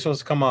they're saying it's supposed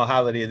to come out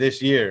holiday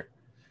this year.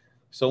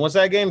 So once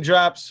that game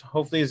drops,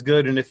 hopefully it's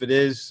good, and if it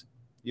is,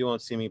 you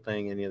won't see me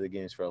playing any other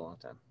games for a long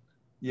time.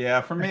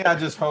 Yeah, for me, I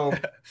just hope,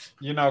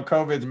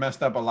 COVID's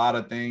messed up a lot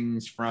of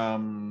things,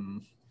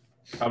 from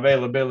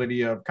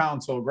availability of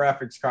console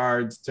graphics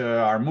cards to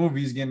our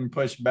movies getting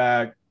pushed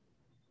back.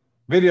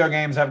 Video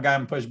games have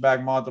gotten pushed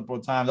back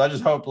multiple times. I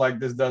just hope like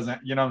this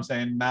doesn't,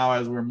 now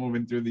as we're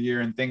moving through the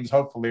year and things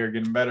hopefully are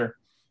getting better.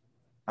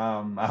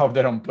 I hope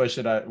they don't push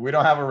it. We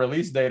don't have a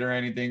release date or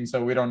anything,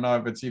 so we don't know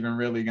if it's even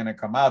really going to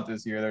come out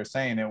this year. They're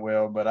saying it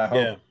will, but I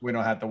hope we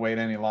don't have to wait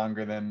any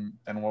longer than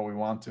what we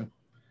want to.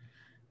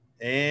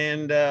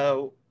 And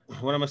what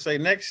I'm going to say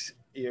next,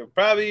 you're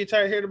probably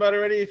tired of hearing about it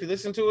already if you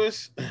listen to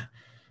us.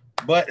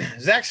 But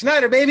Zack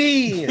Snyder,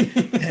 baby!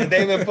 They've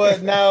been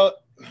putting out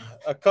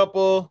a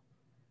couple.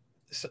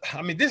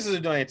 I mean, this is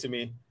annoying to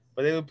me,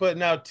 but they were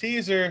putting out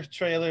teaser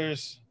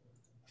trailers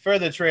for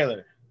the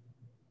trailer.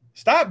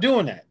 Stop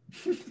doing that.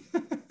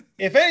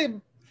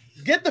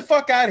 Get the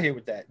fuck out of here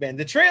with that, man.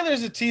 The trailer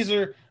is a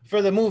teaser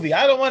for the movie.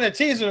 I don't want a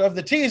teaser of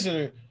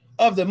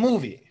the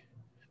movie.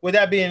 With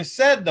that being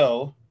said,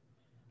 though,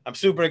 I'm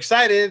super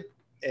excited,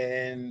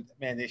 and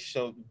man, they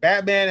showed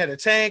Batman at a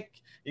tank.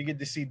 You get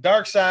to see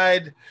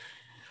Darkseid.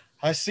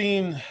 I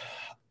seen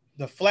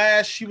the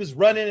Flash. He was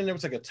running, and there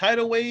was like a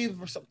tidal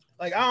wave or something.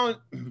 Like I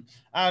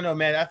don't know,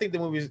 man. I think the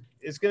movie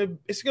it's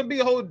gonna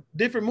be a whole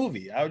different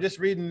movie. I was just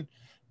reading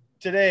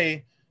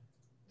today,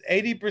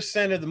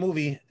 80% of the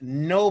movie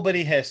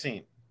nobody has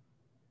seen.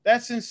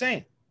 That's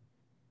insane.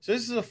 So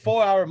this is a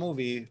 4-hour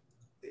movie,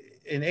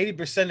 and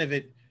 80% of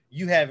it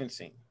you haven't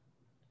seen.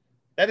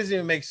 That doesn't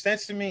even make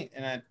sense to me,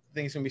 and I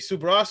think it's gonna be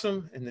super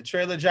awesome. And the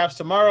trailer drops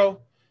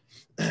tomorrow,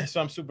 so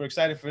I'm super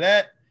excited for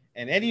that.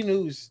 And any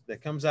news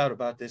that comes out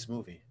about this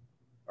movie,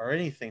 or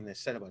anything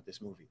that's said about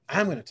this movie,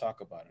 I'm gonna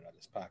talk about it on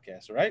this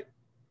podcast, all right?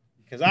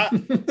 Because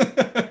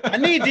I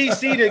need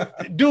DC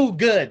to do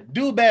good,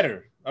 do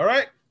better, all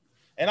right?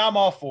 And I'm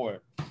all for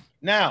it.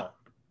 Now,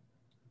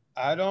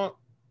 I don't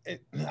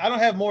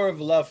have more of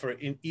a love for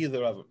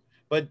either of them.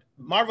 But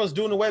Marvel's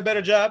doing a way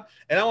better job,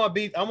 and I want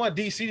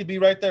DC to be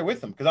right there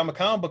with them because I'm a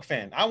comic book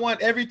fan. I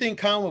want everything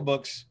comic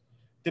books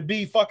to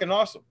be fucking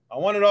awesome. I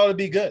want it all to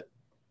be good.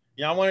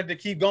 I want it to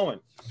keep going.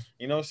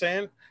 You know what I'm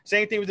saying?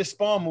 Same thing with the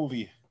Spawn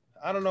movie.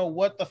 I don't know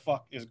what the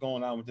fuck is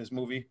going on with this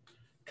movie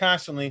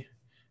constantly,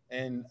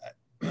 and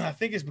I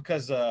think it's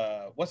because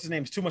what's his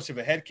name is too much of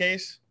a head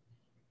case.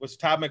 Was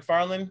Todd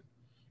McFarlane?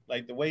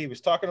 Like the way he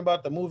was talking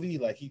about the movie,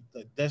 like he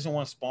doesn't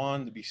want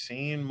Spawn to be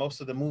seen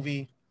most of the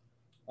movie.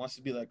 Wants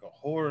to be like a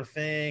horror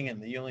thing,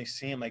 and you only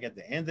see him like at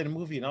the end of the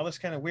movie and all this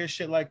kind of weird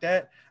shit like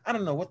that. I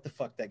don't know what the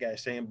fuck that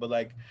guy's saying, but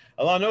like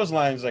along those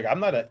lines, like I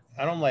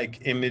don't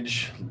like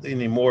Image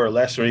any more or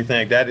less or anything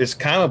like that. It's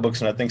comic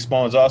books, and I think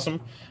Spawn's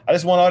awesome. I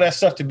just want all that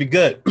stuff to be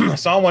good.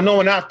 So I don't want no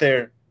one out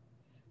there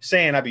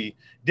saying I be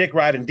dick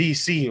riding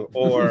DC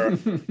or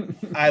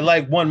I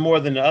like one more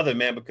than the other,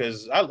 man,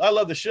 because I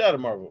love the shit out of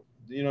Marvel.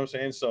 You know what I'm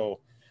saying? So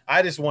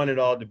I just want it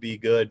all to be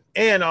good,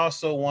 and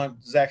also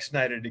want Zack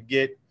Snyder to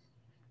get,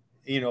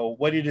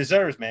 what he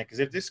deserves, man. Because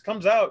if this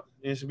comes out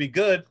and it should be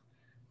good,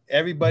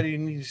 everybody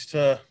needs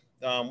to,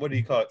 what do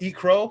you call it? Eat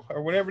crow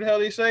or whatever the hell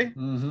they say.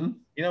 Mm-hmm.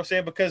 You know what I'm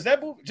saying? Because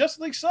that movie, Justice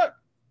League sucked.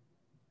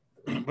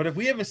 But if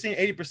we haven't seen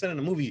 80% of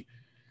the movie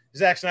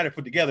Zack Snyder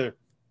put together,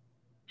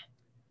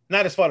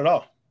 not his fault at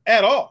all.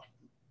 At all.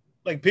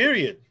 Like,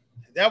 period.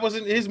 That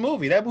wasn't his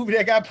movie. That movie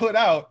that got put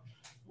out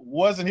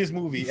wasn't his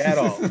movie at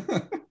all.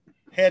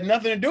 Had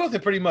nothing to do with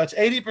it, pretty much.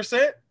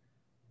 80%.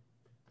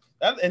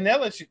 And that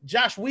lets you,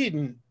 Josh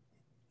Whedon,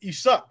 you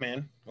suck,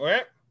 man. All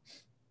right?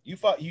 You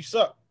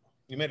suck.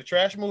 You made a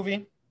trash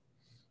movie,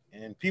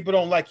 and people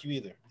don't like you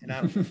either.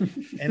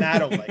 And I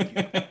don't like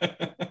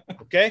you.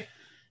 Okay?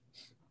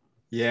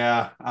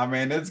 Yeah, I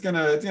mean it's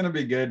gonna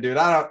be good, dude.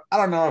 I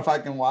don't know if I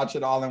can watch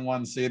it all in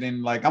one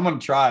sitting. Like, I'm gonna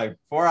try.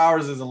 4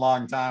 hours is a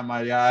long time,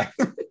 my guy.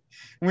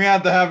 We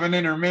have to have an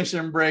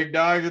intermission break,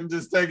 dog, and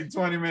just take a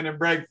 20-minute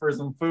break for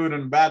some food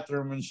and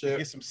bathroom and shit.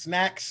 Get some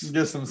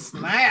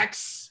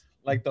snacks.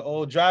 Like the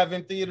old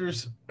drive-in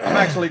theaters. I'm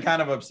actually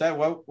kind of upset.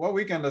 What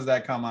weekend does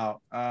that come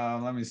out?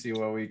 Let me see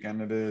what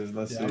weekend it is.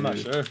 Let's see. I'm not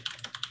sure.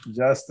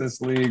 Justice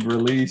League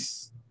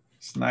release,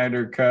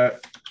 Snyder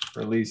Cut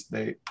release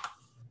date.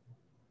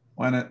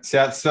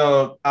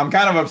 So I'm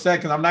kind of upset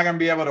because I'm not gonna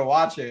be able to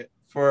watch it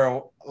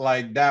for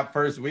like that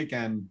first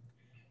weekend.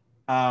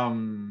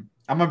 I'm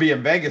gonna be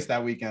in Vegas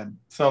that weekend,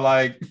 so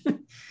like,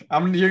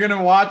 you're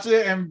gonna watch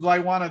it and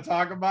like want to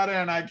talk about it,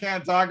 and I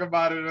can't talk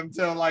about it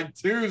until like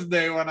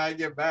Tuesday when I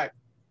get back.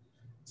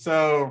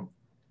 So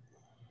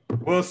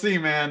we'll see,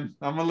 man.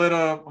 I'm a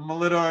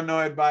little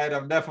annoyed by it.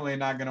 I'm definitely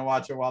not gonna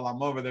watch it while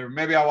I'm over there.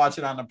 Maybe I'll watch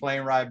it on the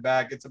plane ride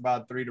back. It's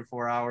about 3 to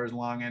 4 hours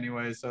long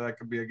anyway, so that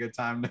could be a good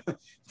time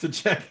to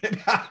check it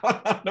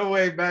out on the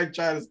way back.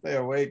 Try to stay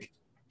awake.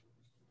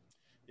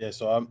 Yeah,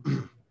 so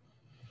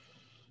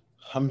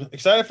I'm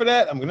excited for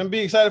that. I'm gonna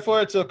be excited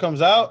for it till it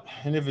comes out,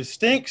 and if it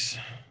stinks,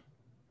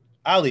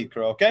 I'll eat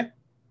crow. Okay,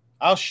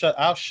 I'll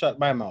shut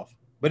my mouth.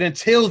 But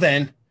until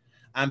then,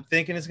 I'm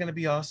thinking it's gonna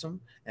be awesome,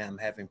 and I'm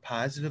having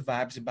positive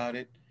vibes about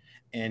it,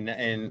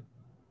 and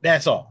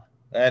that's all.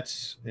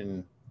 That's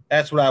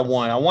what I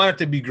want. I want it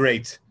to be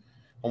great.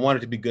 I want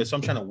it to be good. So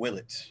I'm trying to will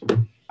it.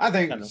 I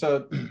think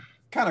so.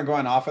 Kind of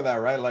going off of that,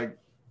 right? Like,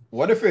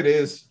 what if it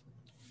is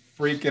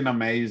freaking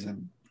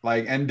amazing?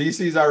 Like, and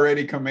DC's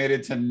already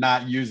committed to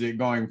not use it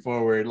going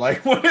forward.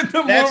 Like, what if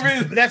the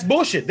movie? That's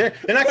bullshit. They're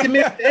not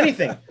committed to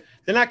anything.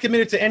 They're not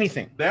committed to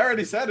anything. They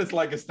already said it's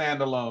like a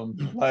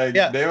standalone. Like,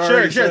 yeah, they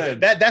already sure. said.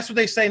 That's what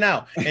they say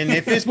now. And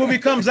if this movie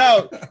comes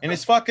out and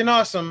it's fucking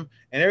awesome,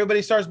 and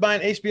everybody starts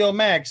buying HBO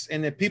Max,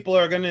 and the people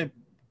are gonna,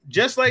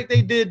 just like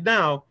they did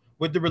now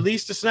with the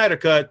release to Snyder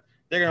Cut,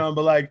 they're gonna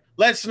be like,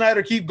 let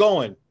Snyder keep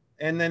going.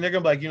 And then they're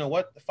gonna be like, you know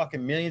what? The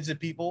fucking millions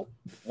of people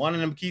wanting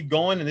them to keep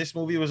going, and this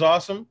movie was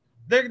awesome.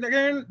 They're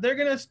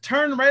gonna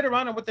turn right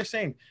around on what they're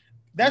saying.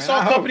 That's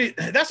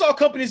all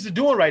companies are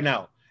doing right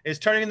now, is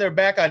turning their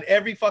back on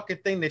every fucking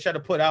thing they try to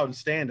put out and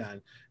stand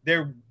on.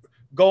 They're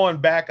going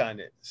back on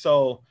it.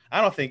 So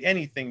I don't think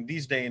anything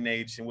these day and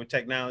age, and with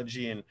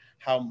technology and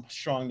how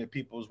strong the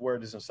people's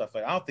word is and stuff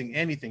like that, I don't think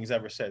anything's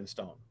ever set in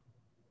stone.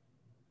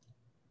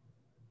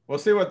 We'll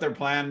see what their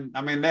plan.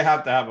 I mean, they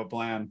have to have a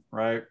plan,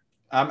 right?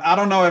 I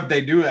don't know if they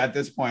do at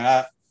this point.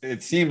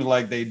 It seems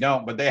like they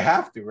don't, but they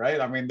have to, right?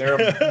 I mean, they're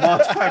a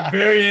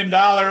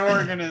multi-billion-dollar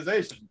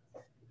organization.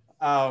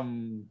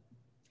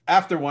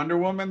 After Wonder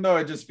Woman, though,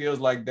 it just feels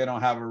like they don't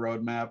have a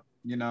roadmap.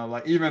 You know,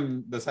 like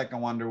even the second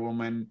Wonder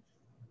Woman,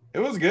 it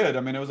was good.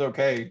 I mean, it was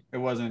okay. It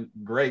wasn't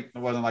great. It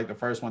wasn't like the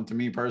first one to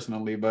me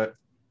personally, but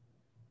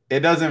it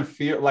doesn't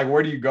feel like,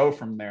 where do you go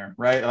from there,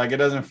 right? Like, it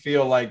doesn't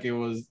feel like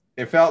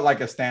it felt like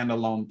a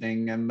standalone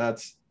thing, and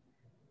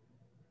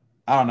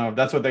I don't know if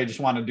that's what they just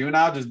want to do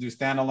now, just do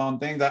standalone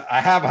things. I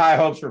have high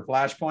hopes for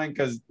Flashpoint,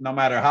 because no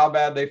matter how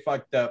bad they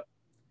fucked up,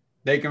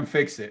 they can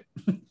fix it.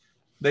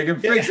 They can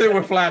fix it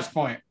with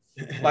Flashpoint.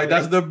 Like,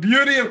 that's the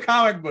beauty of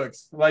comic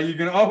books. Like, you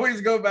can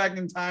always go back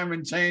in time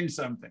and change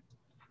something.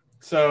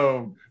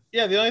 So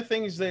yeah, the only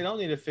things they don't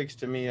need to fix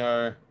to me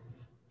are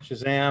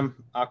Shazam,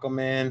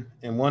 Aquaman,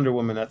 and Wonder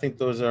Woman. I think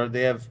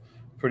they have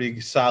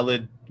pretty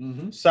solid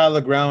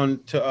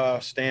ground to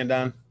stand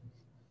on.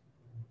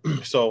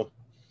 So,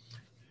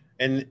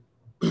 and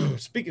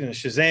speaking of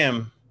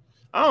Shazam,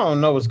 I don't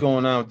know what's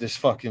going on with this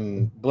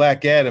fucking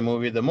Black Adam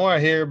movie. The more I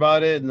hear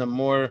about it and the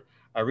more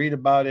I read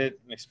about it,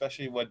 and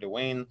especially what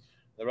Dwayne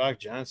The Rock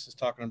Johnson's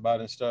talking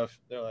about and stuff,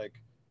 they're like,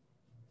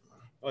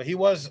 well, he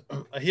was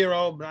a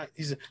hero, but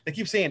they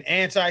keep saying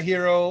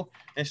anti-hero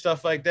and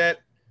stuff like that.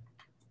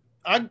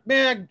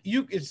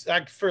 It's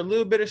like, for a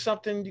little bit or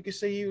something, you could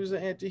say he was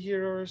an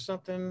anti-hero or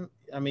something.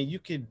 I mean, you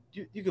could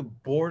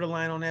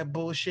borderline on that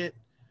bullshit,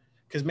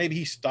 because maybe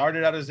he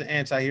started out as an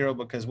anti-hero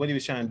because what he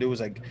was trying to do was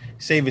like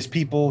save his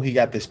people. He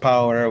got this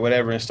power or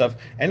whatever and stuff,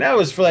 and that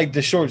was for like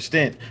the short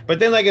stint. But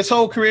then, like, his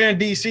whole career in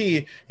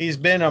DC, he's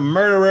been a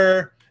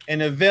murderer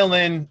and a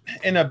villain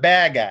and a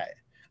bad guy.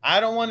 I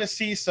don't want to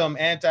see some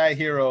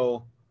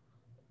anti-hero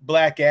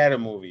Black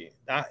Adam movie.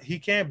 He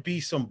can't be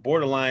some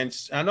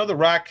borderlines. I know The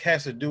Rock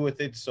has to do with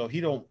it, so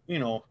he don't,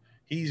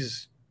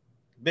 he's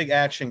big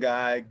action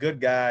guy, good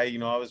guy.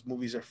 All his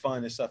movies are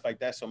fun and stuff like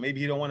that. So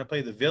maybe he don't want to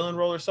play the villain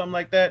role or something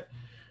like that.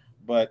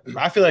 But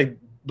I feel like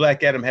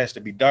Black Adam has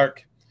to be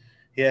dark.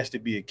 He has to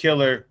be a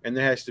killer, and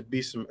there has to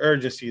be some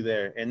urgency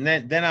there. And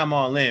then I'm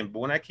all in. But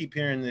when I keep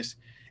hearing this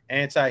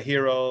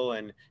anti-hero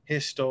and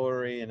his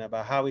story and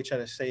about how he tried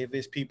to save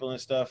his people and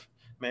stuff,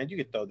 man, you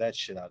could throw that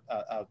shit out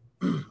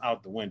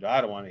the window.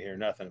 I don't want to hear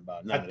nothing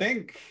about none of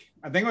that.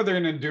 I think what they're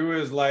gonna do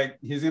is like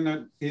he's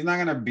not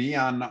gonna be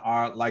on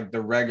our like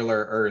the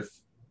regular Earth.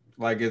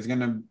 Like it's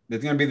gonna be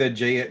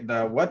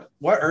what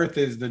Earth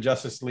is the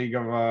Justice League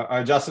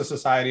of Justice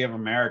Society of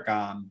America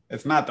on?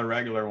 It's not the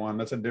regular one.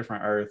 That's a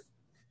different Earth.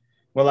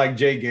 Well, like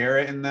Jay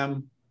Garrett and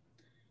them.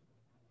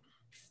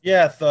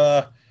 Yeah,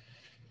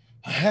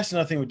 that's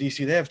nothing with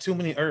DC. They have too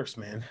many Earths,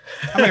 man.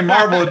 I mean,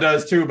 Marvel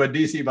does too, but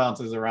DC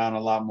bounces around a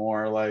lot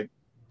more. Like,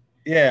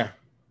 yeah.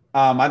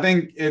 I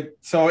think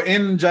so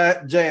in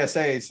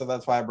JSA, so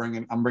that's why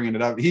I'm bringing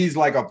it up. He's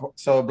like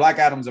so Black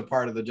Adam's a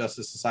part of the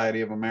Justice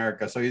Society of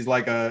America. So he's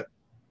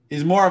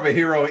more of a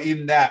hero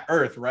in that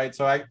Earth, right?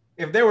 So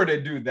if they were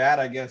to do that,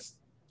 I guess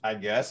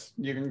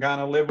you can kind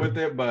of live with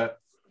it. But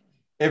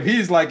if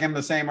he's like in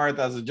the same Earth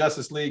as the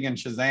Justice League and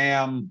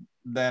Shazam,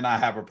 then I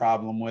have a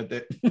problem with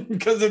it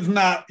because it's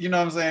not, what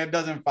I'm saying? It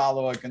doesn't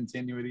follow a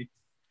continuity.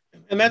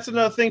 And that's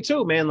another thing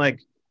too, man. Like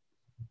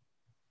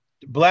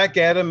Black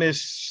Adam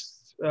is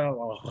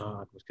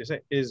Shazam's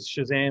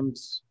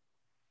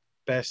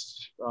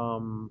best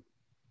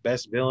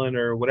villain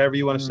or whatever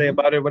you want to say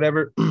about it,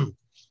 whatever.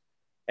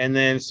 And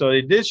then so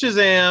they did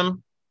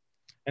Shazam,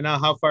 and now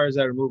how far is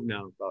that removed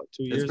now? About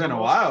 2 years. It's been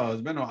a while.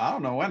 I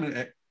don't know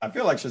when. I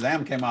feel like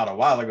Shazam came out a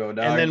while ago,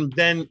 dog. And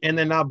then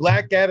now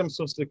Black Adam's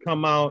supposed to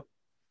come out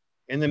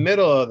in the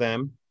middle of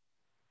them.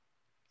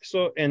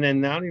 So and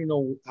then I don't even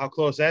know how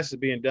close that's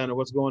being done or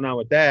what's going on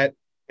with that.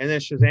 And then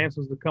Shazam's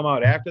supposed to come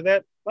out after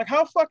that. Like,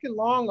 how fucking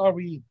long are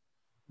we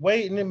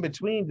waiting in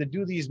between to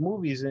do these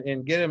movies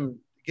and get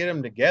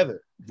them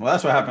together? Well,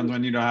 that's what happens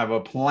when you don't have a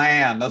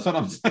plan. That's what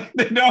I'm saying.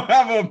 They don't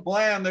have a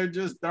plan. They're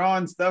just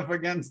throwing stuff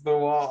against the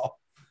wall.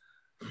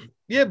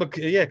 Yeah,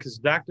 because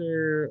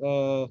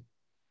Dr.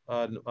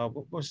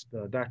 What's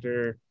the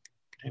Dr.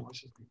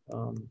 What's his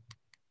name?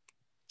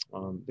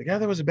 The guy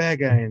that was a bad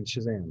guy in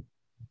Shazam.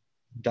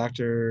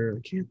 Dr.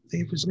 I can't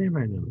think of his name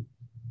right now.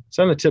 It's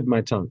on the tip of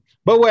my tongue.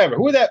 But whoever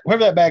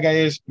that bad guy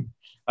is,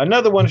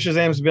 another one of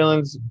Shazam's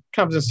villains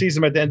comes and sees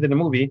him at the end of the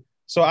movie.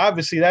 So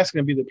obviously that's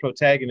going to be the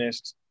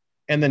protagonist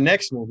in the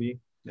next movie.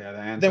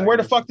 Yeah. Then where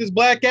the fuck does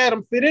Black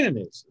Adam fit in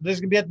this?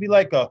 There's going to have to be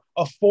like a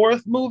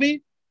fourth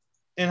movie?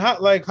 And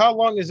how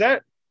long is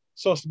that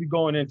supposed to be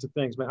going into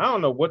things, man? I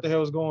don't know what the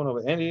hell is going on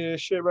with any of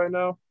this shit right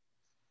now.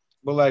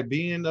 But like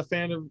being a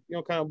fan of,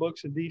 comic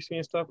books and DC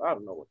and stuff, I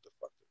don't know what the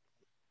fuck.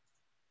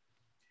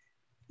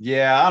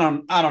 Yeah,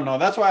 I don't know.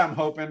 That's why I'm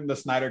hoping the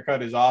Snyder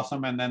Cut is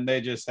awesome. And then they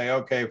just say,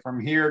 okay,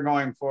 from here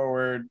going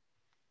forward,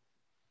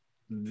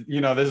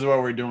 this is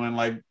what we're doing.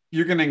 Like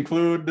you can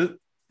include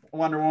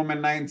Wonder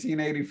Woman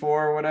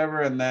 1984 or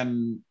whatever. And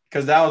then,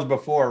 cause that was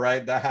before,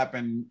 right? That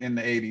happened in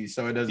the 80s.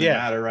 So it doesn't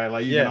matter, right?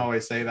 Like you can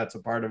always say that's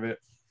a part of it.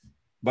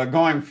 But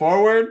going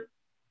forward,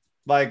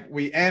 like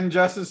we end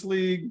Justice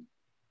League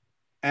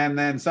and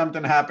then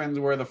something happens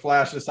where the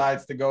Flash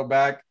decides to go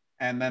back.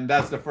 And then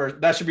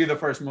that should be the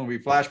first movie.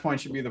 Flashpoint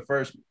should be the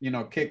first,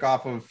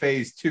 kickoff of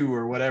phase 2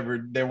 or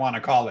whatever they want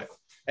to call it.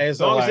 As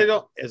long as they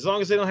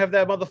don't have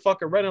that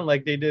motherfucker running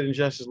like they did in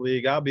Justice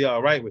League, I'll be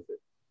all right with it.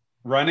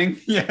 Running?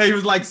 Yeah, he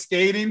was like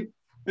skating.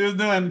 He was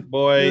doing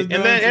and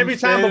then every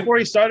time before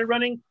he started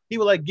running, he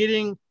was like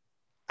getting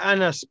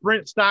on a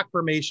sprint stock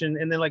formation,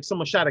 and then like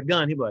someone shot a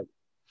gun. He'd be like,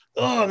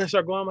 oh, and then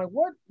start going. I'm like,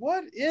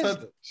 what is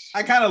this?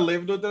 I kind of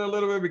lived with it a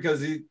little bit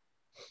because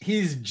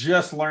he's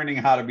just learning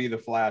how to be the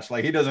Flash.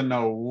 Like he doesn't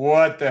know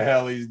what the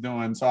hell he's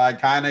doing. So I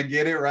kind of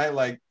get it, right?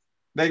 Like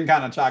they can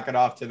kind of chalk it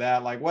off to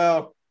that. Like,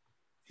 well,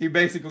 he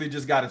basically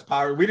just got his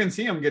powers. We didn't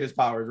see him get his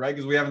powers, right?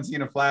 Because we haven't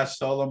seen a Flash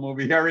solo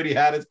movie. He already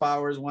had his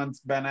powers once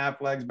Ben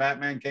Affleck's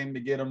Batman came to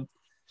get him.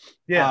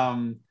 Yeah.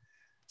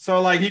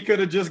 So like he could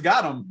have just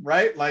got him,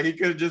 right? Like he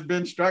could have just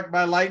been struck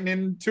by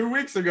lightning 2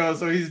 weeks ago.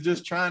 So he's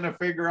just trying to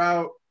figure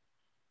out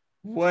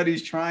what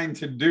he's trying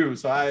to do.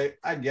 So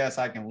I guess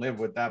I can live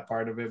with that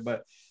part of it.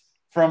 But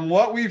from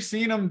what we've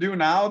seen him do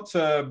now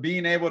to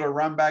being able to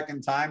run back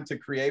in time to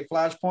create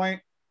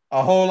Flashpoint,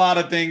 a whole lot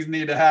of things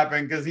need to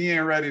happen because he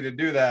ain't ready to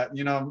do that.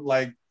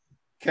 Like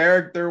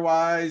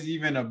character-wise,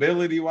 even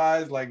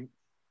ability-wise, like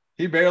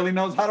he barely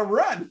knows how to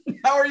run.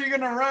 How are you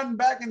going to run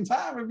back in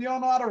time if you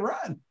don't know how to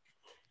run?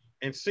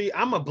 And see,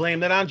 I'm going to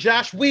blame that on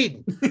Josh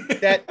Whedon.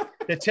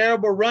 The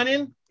terrible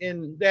running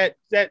and that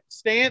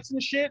stance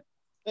and shit.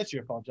 That's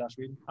your fault, Josh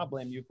Whedon. I'll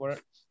blame you for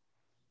it.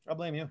 I'll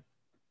blame you.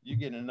 You're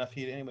getting enough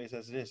heat anyways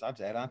as it is. I'll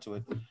just add on to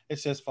it.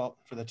 It's his fault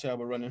for the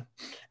terrible running,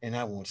 and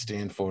I won't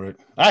stand for it.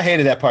 I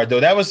hated that part,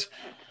 though. That was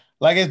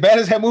Like as bad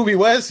as that movie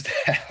was,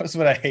 that was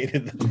what I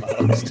hated the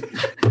most.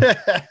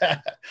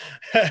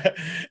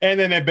 And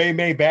then they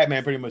made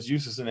Batman pretty much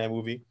useless in that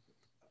movie.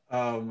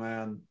 Oh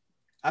man,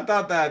 I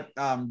thought that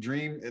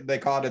dream, they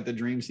called it the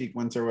dream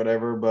sequence or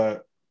whatever,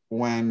 but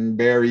when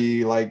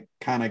Barry like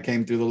kind of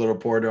came through the little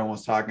portal and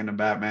was talking to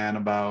Batman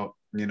about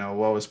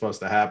what was supposed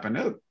to happen,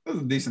 it was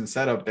a decent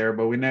setup there,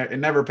 but it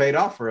never paid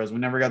off for us. We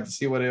never got to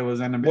see what it was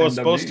in the well, it's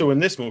supposed to in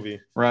this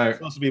movie, right? It's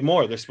supposed to be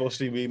more. There's supposed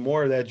to be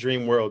more of that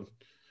dream world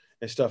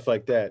and stuff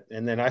like that.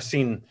 And then I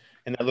seen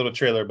in that little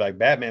trailer, like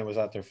Batman was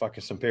out there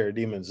fucking some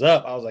parademons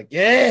up. I was like,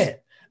 yeah,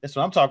 that's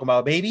what I'm talking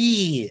about,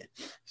 baby.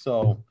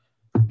 So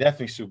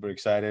definitely super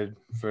excited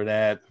for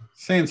that.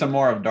 Seeing some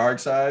more of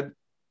Darkseid.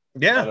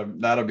 Yeah,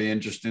 that'll be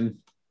interesting.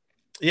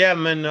 Yeah,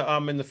 man.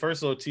 In the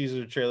first little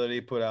teaser trailer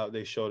they put out,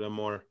 they showed him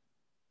more.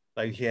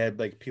 Like he had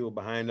like people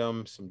behind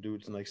him, some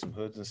dudes in like some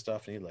hoods and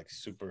stuff, and he looked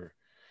super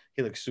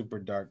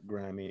dark,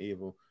 grimy,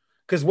 evil.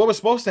 Because what was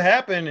supposed to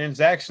happen in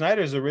Zack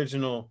Snyder's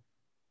original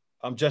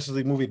Justice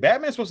League movie,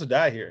 Batman's supposed to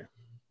die here.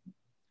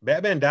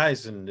 Batman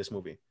dies in this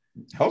movie.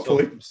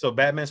 Hopefully. So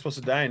Batman's supposed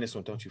to die in this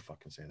one. Don't you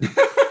fucking say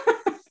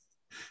that.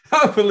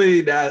 Hopefully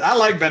he dies. I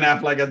like Ben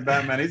Affleck as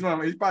Batman. He's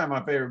probably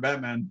my favorite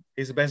Batman.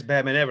 He's the best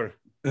Batman ever.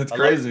 That's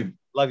crazy.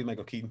 Love you,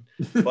 Michael Keaton.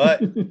 But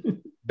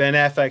Ben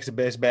Affleck's the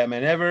best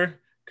Batman ever.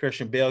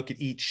 Christian Bale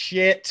could eat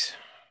shit.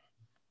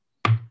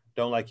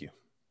 Don't like you.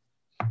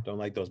 Don't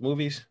like those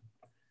movies.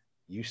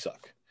 You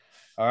suck.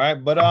 All right,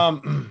 but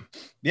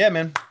yeah,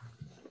 man.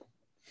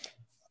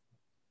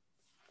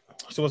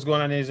 So what's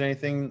going on? Is there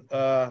anything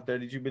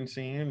that you've been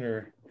seeing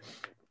or?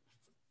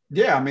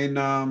 Yeah, I mean,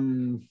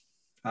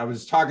 I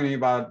was talking to you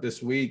about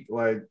this week.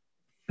 Like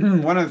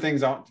one of the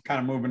things I'm kind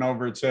of moving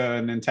over to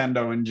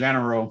Nintendo in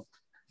general.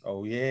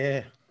 Oh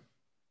yeah.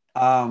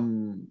 Not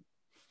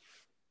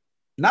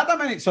that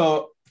many.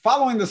 So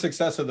following the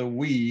success of the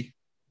Wii,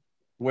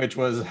 which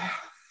was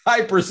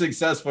hyper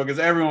successful because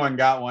everyone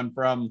got one,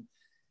 from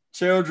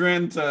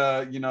children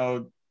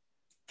to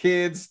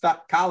kids,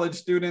 college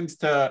students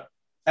to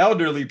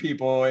elderly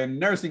people in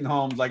nursing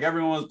homes. Like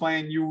everyone was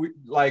playing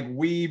like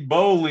Wii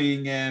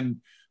bowling and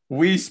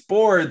Wii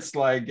sports.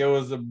 Like it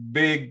was a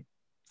big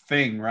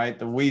thing, right?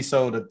 The Wii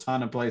sold a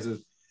ton of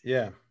places.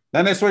 Yeah.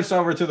 Then they switched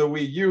over to the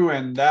Wii U,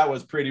 and that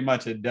was pretty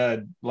much a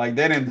dud. Like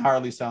they didn't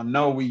hardly sell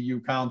no Wii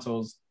U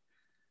consoles,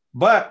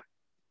 but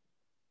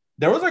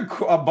there was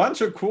a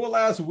bunch of cool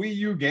ass Wii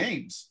U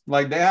games.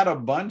 Like they had a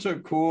bunch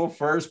of cool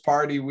first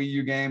party Wii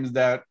U games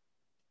that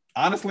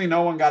honestly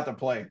no one got to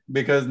play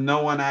because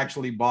no one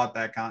actually bought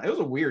that console. It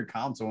was a weird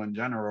console in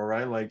general,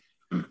 right? Like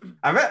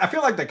I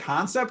feel like the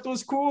concept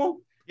was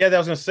cool. Yeah, that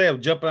was gonna say,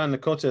 I'm jumping on the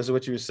coattails of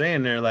what you were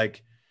saying there.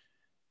 Like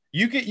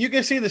you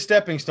can see the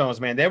stepping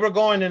stones, man. They were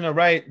going in the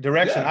right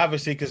direction,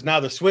 obviously, because now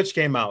the Switch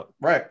came out.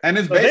 Right. And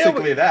it's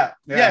basically that.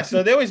 Yeah,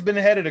 so they always been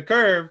ahead of the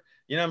curve,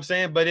 you know what I'm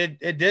saying? But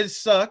it did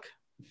suck.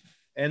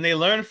 And they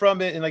learned from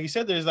it. And like you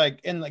said, there's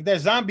like that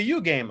Zombie U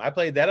game. I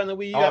played that on the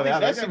Wii U. Oh,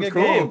 that's a good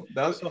game.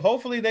 So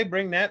hopefully they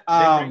bring that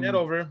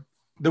over.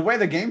 The way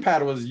the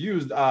gamepad was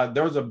used,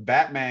 there was a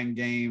Batman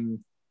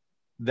game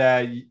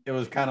that it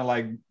was kind of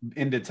like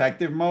in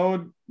detective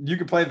mode. You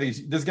could play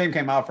this game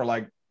came out for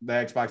like the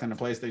Xbox and the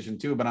PlayStation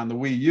 2, but on the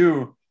Wii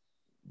U,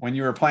 when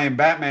you were playing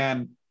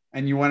Batman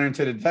and you went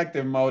into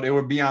detective mode, it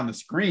would be on the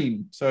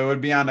screen. So it would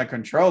be on the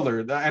controller.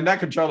 And that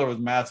controller was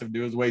massive,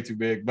 dude. It was way too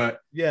big. But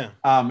yeah,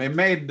 it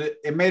made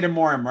it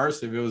more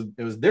immersive.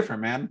 It was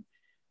different, man.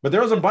 But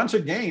there was a bunch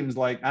of games.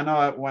 Like I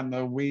know when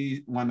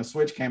the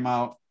Switch came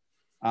out,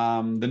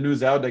 the new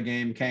Zelda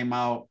game came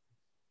out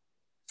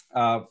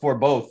for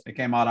both. It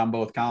came out on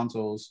both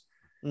consoles.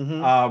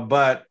 Mm-hmm.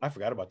 But I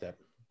forgot about that.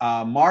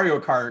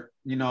 Mario Kart,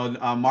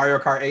 Mario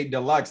Kart 8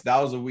 Deluxe,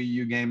 that was a Wii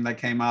U game that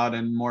came out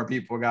and more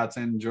people got to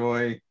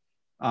enjoy.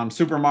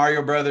 Super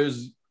Mario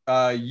Brothers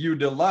U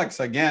Deluxe,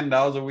 again,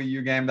 that was a Wii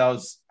U game that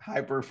was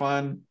hyper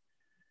fun,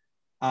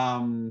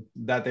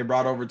 that they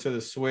brought over to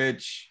the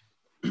Switch.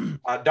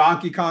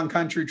 Donkey Kong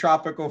Country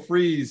Tropical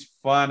Freeze,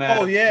 fun.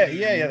 Oh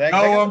yeah.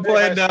 No one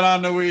played that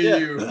on the Wii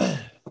U.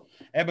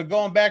 Yeah, but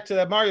going back to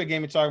that Mario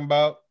game you're talking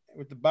about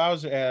with the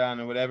Bowser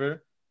add-on or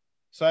whatever.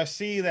 So I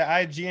see that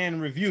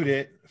IGN reviewed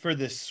it for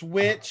the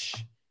Switch,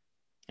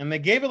 and they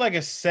gave it like a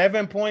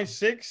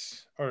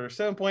 7.6 or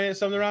 7.8,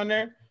 something around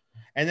there.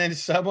 And then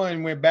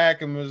someone went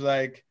back and was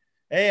like,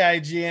 hey,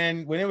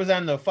 IGN, when it was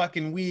on the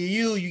fucking Wii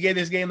U, you gave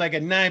this game like a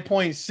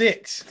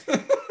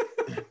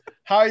 9.6.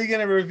 How are you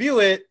going to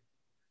review it?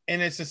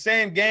 And it's the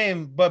same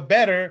game, but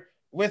better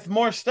with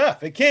more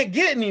stuff. It can't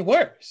get any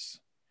worse.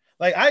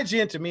 Like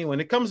IGN, to me, when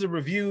it comes to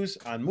reviews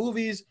on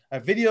movies, or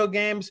video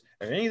games,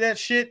 or any of that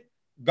shit,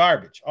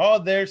 garbage. All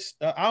their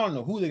I don't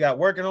know who they got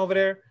working over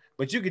there,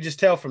 but you could just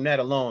tell from that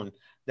alone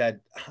that,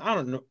 I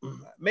don't know,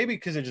 maybe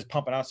because they're just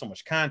pumping out so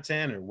much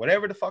content or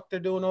whatever the fuck they're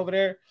doing over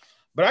there.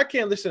 But I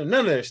can't listen to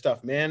none of their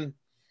stuff, man.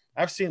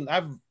 I've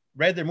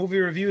read their movie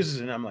reviews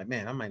and I'm like,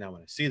 man, I might not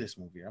want to see this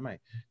movie. I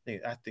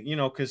think,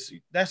 because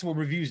that's what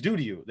reviews do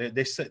to you.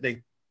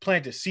 They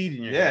plant a seed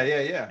in your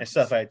head. Yeah. And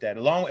stuff like that.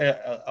 Along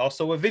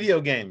also with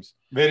video games.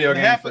 Video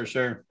games for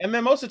sure. And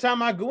then most of the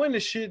time I go into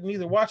shit and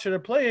either watch it or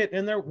play it,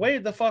 and they're way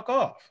the fuck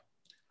off.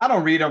 I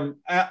don't read them.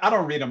 I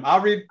don't read them. I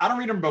don't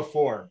read them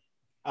before.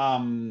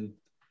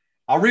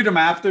 I'll read them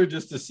after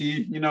just to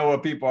see,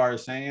 what people are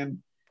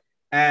saying.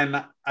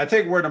 And I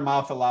take word of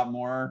mouth a lot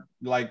more.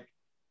 Like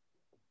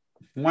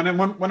when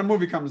a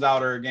movie comes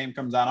out or a game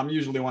comes out, I'm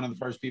usually one of the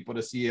first people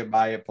to see it,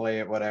 buy it, play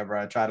it, whatever.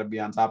 I try to be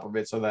on top of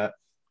it so that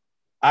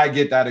I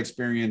get that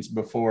experience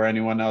before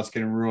anyone else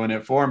can ruin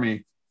it for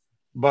me.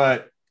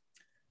 But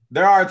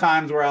there are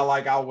times where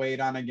I'll wait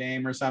on a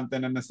game or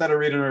something, and instead of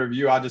reading a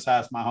review, I'll just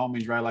ask my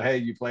homies, right? Like, hey,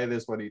 you play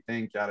this? What do you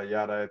think? Yada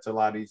yada. It's a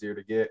lot easier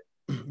to get.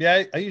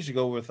 Yeah, I usually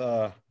go with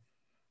word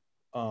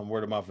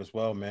of mouth as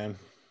well, man.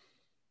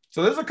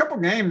 So there's a couple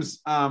games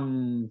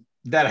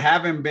that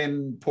haven't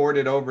been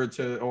ported over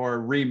to or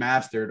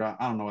remastered.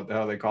 I don't know what the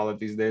hell they call it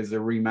these days. They're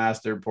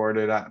remastered,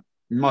 ported.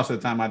 Most of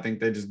the time, I think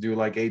they just do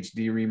like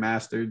HD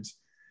remasters.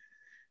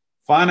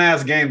 Fun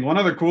ass games. One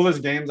of the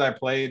coolest games I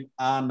played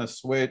on the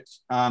Switch,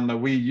 on the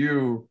Wii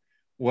U,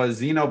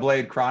 was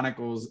Xenoblade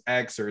Chronicles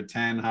X or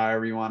 10,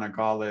 however you want to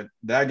call it.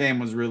 That game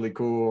was really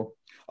cool.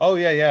 Oh,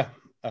 yeah.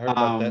 I heard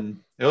about that.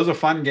 It was a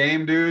fun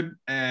game, dude.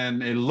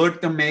 And it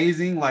looked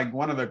amazing. Like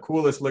one of the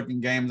coolest looking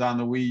games on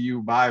the Wii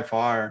U by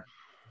far.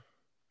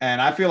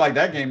 And I feel like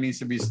that game needs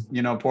to be,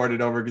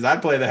 ported over because I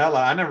play the hell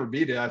out. I never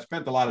beat it. I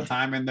spent a lot of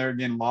time in there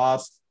getting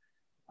lost,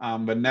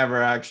 but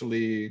never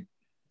actually,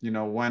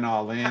 went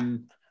all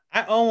in.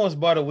 I almost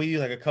bought a Wii U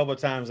like a couple of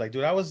times. Like,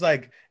 dude, I was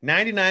like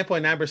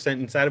 99.9%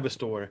 inside of a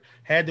store,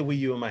 had the Wii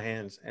U in my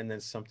hands, and then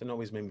something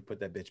always made me put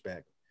that bitch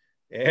back.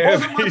 There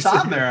wasn't much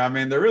on there. I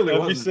mean, there really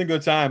wasn't. Every single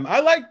time. I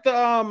like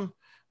the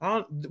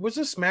was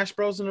this Smash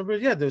Bros in the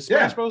original? Yeah, the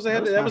Smash Bros they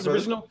had that was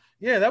original.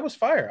 Yeah, that was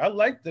fire. I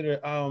liked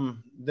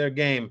their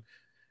game,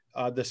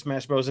 the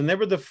Smash Bros, and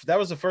that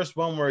was the first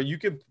one where you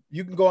can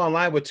go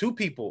online with two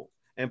people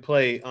and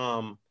play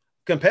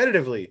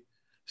competitively.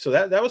 So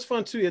that was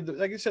fun too.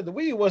 Like I said, the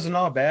Wii U wasn't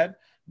all bad,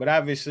 but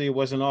obviously it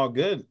wasn't all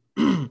good.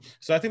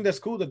 So I think that's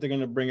cool that they're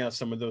going to bring out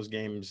some of those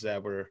games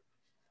that were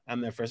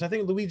on there first. I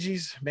think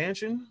Luigi's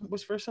Mansion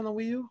was first on the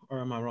Wii U, or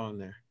am I wrong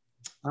there?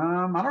 I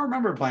don't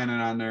remember playing it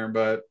on there,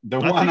 but the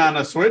one on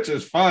the Switch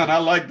is fun. I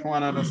like the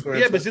one on the Switch.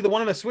 Yeah, but see, the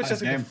one on the Switch,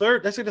 that's like the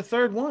third. That's like the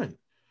third one.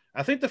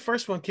 I think the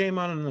first one came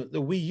out on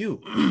the Wii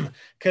U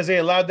because they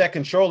allowed that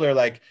controller.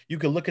 Like you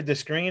could look at the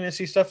screen and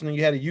see stuff, and then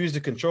you had to use the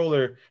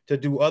controller to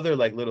do other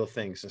like little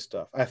things and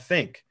stuff. I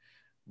think,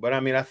 but I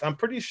mean, I'm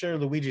pretty sure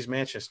Luigi's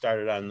Mansion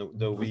started on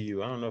the Wii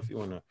U. I don't know if you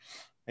want to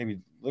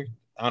maybe look.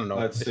 I don't know.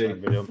 Let's see.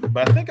 Video,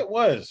 but I think it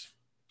was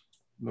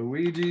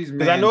Luigi's Mansion.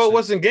 Because I know it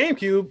wasn't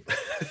GameCube.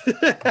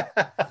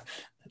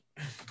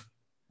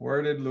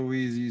 Where did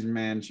Luigi's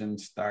Mansion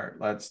start?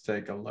 Let's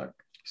take a look.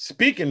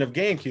 Speaking of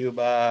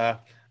GameCube,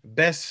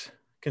 best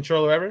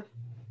controller ever.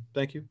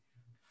 Thank you.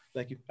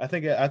 I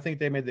think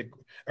they made the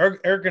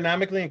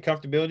ergonomically and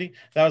comfortability.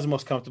 That was the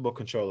most comfortable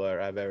controller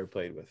I've ever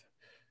played with.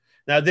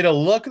 Now, did it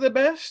look the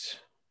best?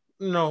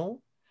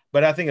 No,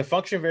 but I think it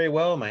functioned very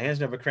well. My hands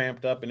never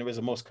cramped up, and it was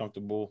the most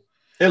comfortable.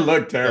 It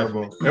looked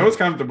terrible. It was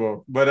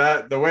comfortable,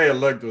 but the way it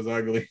looked was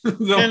ugly. And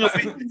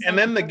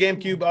then the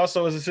GameCube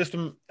also was a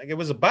system. Like it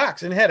was a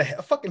box, and it had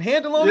a fucking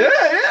handle on it.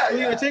 Yeah.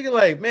 You would take it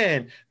like,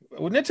 man.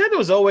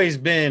 Nintendo's always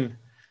been,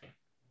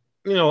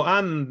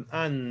 on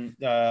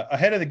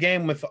ahead of the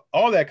game with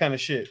all that kind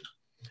of shit.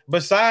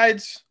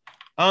 Besides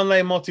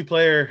online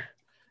multiplayer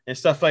and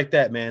stuff like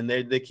that, man,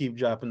 they keep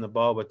dropping the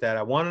ball with that.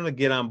 I want them to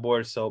get on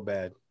board so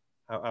bad.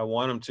 I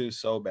want them to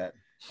so bad.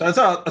 So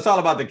it's all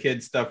about the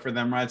kids stuff for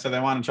them, right? So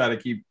they want to try to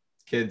keep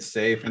kids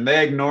safe, and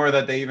they ignore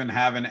that they even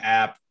have an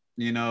app,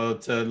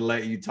 to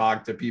let you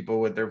talk to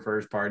people with their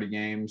first party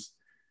games.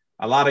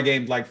 A lot of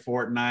games like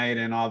Fortnite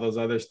and all those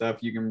other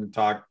stuff, you can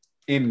talk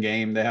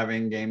in-game. They have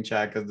in-game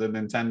chat because the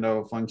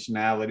Nintendo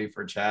functionality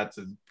for chats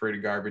is pretty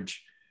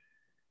garbage.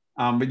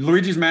 But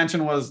Luigi's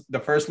Mansion was the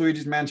first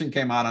Luigi's Mansion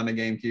came out on the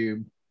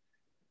GameCube.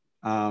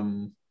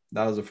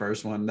 That was the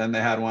first one. Then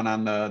they had one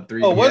on the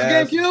 3DS. Oh, was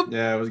GameCube?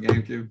 Yeah, it was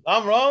GameCube.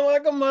 I'm wrong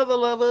like a mother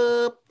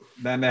lover.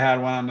 Then they had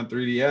one on the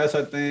 3DS,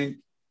 I think.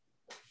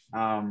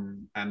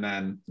 And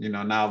then,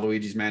 now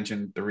Luigi's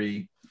Mansion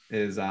 3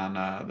 is on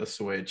the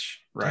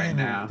Switch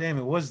now. Damn,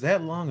 it was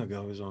that long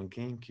ago. It was on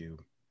GameCube.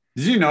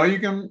 Did you know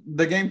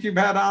the GameCube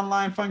had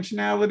online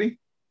functionality?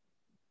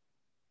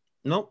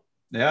 Nope.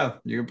 Yeah,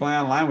 you can play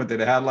online with it.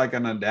 It had like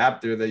an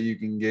adapter that you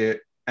can get.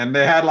 And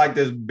they had like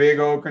this big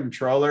old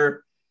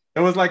controller. It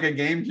was like a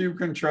GameCube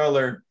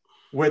controller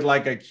with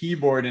like a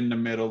keyboard in the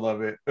middle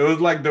of it. It was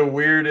like the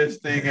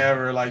weirdest thing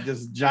ever, like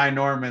just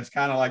ginormous,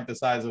 kind of like the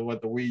size of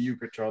what the Wii U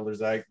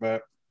controller's like.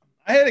 But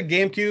I had a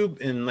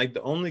GameCube, and like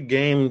the only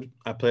game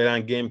I played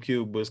on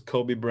GameCube was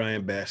Kobe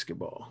Bryant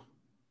basketball.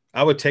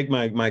 I would take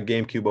my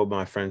GameCube over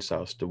my friend's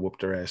house to whoop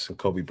their ass in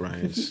Kobe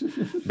Bryant's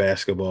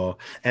basketball.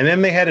 And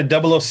then they had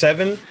a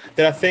 007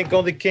 that I think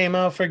only came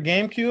out for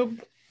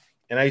GameCube.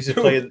 And I used to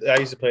play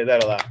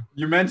that a lot.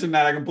 You mentioned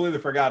that. I completely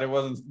forgot. It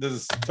wasn't, this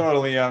is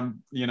totally,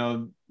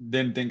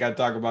 didn't think I'd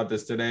talk about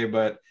this today,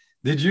 but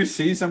Did you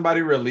see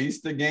somebody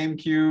release the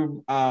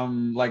GameCube,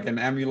 like an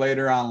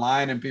emulator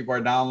online, and people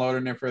are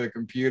downloading it for the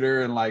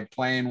computer and like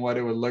playing what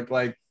it would look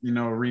like,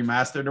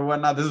 remastered or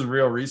whatnot? This is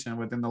real recent,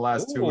 within the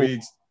last 2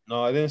 weeks.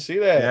 No, I didn't see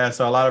that. Yeah,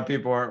 so a lot of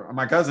people are.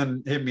 My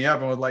cousin hit me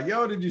up and was like,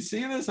 "Yo, did you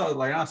see this?" I was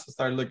like, "I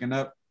started looking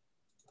up."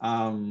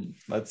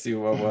 Let's see,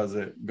 what was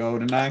it?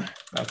 GoldenEye.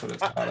 That's what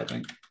it's called, I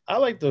think. I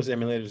like those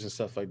emulators and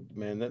stuff. Like,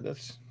 man,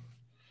 that's.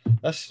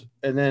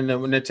 And then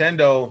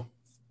Nintendo,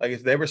 like,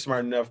 if they were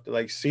smart enough to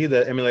like see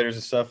the emulators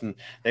and stuff, and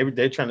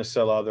they're trying to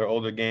sell all their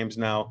older games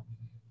now,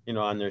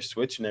 on their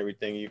Switch and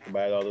everything. You can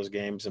buy all those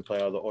games and play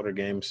all the older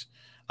games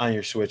on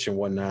your Switch and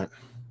whatnot.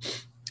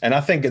 And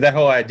I think that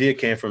whole idea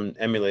came from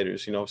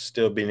emulators,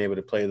 still being able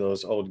to play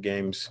those old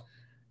games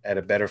at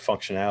a better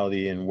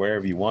functionality and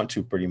wherever you want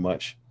to, pretty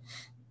much.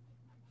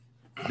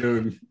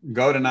 Dude,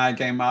 GoldenEye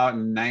came out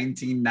in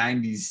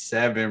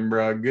 1997,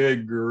 bro.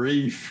 Good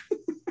grief.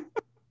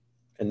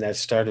 And that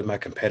started my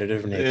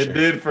competitive nature. It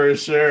did, for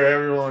sure.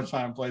 Everyone was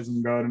trying to play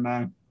some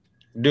GoldenEye.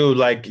 Dude,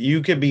 like,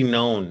 you could be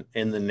known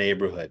in the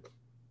neighborhood.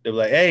 They're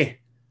like, hey,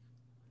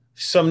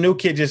 some new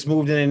kid just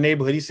moved in the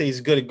neighborhood. He says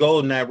he's good at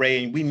GoldenEye,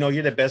 Ray, and we know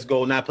you're the best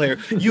GoldenEye player.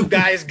 You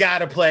guys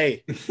gotta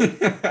play. You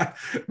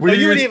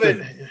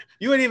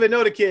wouldn't even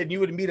know the kid. You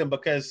wouldn't meet him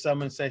because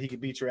someone said he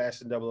could beat your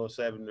ass in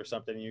 007 or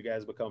something, and you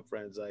guys become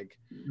friends. Like,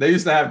 they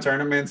used to have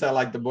tournaments at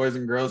like the Boys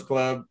and Girls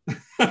Club,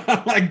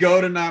 like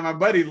GoldenEye. My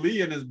buddy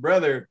Lee and his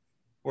brother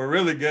were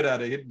really good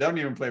at it. He don't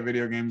even play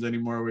video games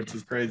anymore, which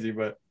is crazy.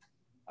 But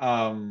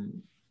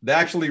they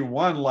actually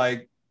won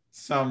like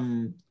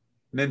some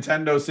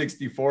Nintendo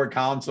 64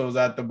 consoles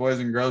at the Boys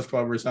and Girls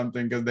Club or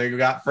something, because they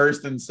got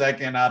first and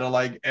second out of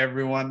like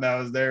everyone that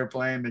was there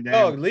playing the game.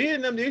 Oh, Lee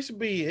and them, they used to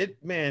be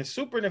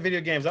super into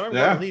video games. I remember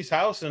going to Lee's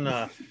house and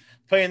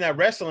playing that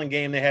wrestling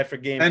game they had for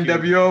GameCube.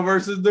 NWO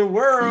versus the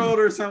World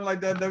or something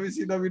like that.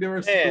 WCW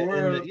versus the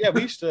World.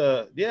 We used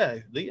to,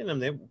 Lee and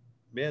them,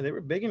 they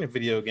were big into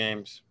video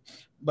games.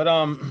 But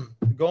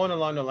going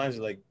along the lines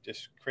of like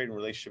just creating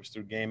relationships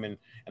through gaming,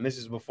 and this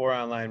is before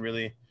online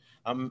really.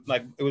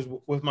 Like, it was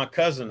with my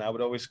cousin. I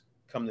would always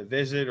come to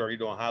visit, or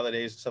on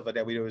holidays and stuff like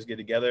that. We'd always get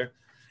together.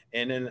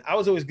 And then I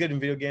was always good in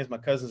video games. My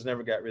cousins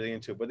never got really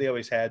into it, but they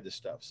always had this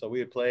stuff. So we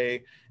would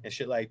play and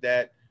shit like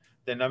that.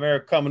 Then I remember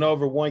coming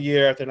over one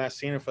year after not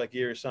seeing him for like a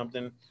year or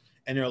something.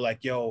 And they're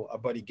like, yo, our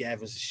buddy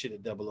Gavin's the shit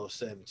at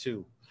 007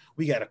 too.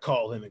 We got to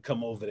call him and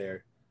come over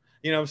there.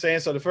 You know what I'm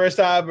saying? So the first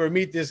time I ever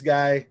meet this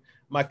guy,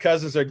 my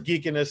cousins are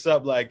geeking us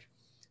up like,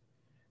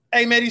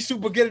 hey, man, he's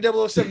super good at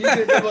 007. You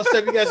get at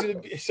 007. You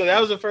guys. So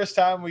that was the first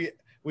time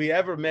we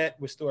ever met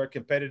with our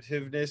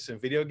competitiveness in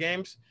video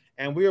games.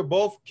 And we were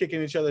both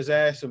kicking each other's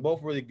ass and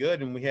both really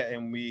good. And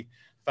we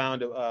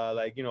found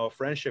a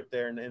friendship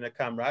there and a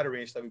camaraderie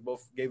and stuff. We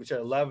both gave each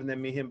other love. And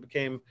then me and him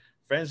became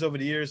friends over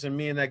the years. And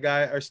me and that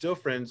guy are still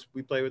friends.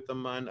 We play with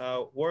them on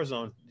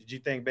Warzone. Did you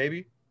think,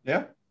 baby?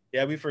 Yeah.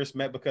 Yeah, we first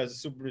met because of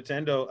Super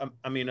Nintendo.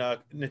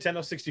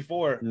 Nintendo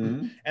 64.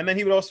 Mm-hmm. And then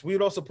we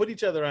would also put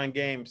each other on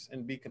games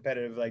and be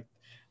competitive. Like,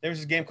 there was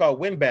this game called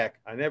Win Back.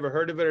 I never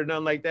heard of it or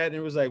nothing like that. And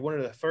it was like one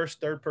of the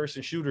first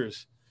third-person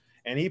shooters.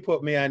 And he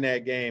put me on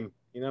that game.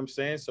 You know what I'm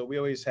saying? So we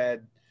always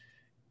had.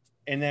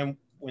 And then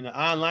when the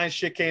online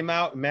shit came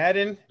out,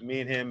 Madden, me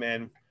and him,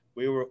 man,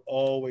 we were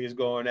always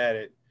going at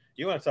it.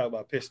 You want to talk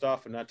about pissed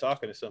off and not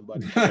talking to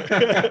somebody?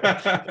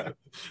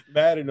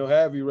 Madden will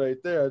have you right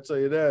there. I'll tell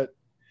you that.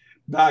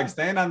 Dog,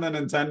 staying on the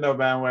Nintendo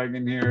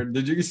bandwagon here.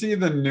 Did you see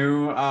the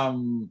new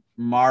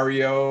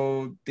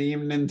Mario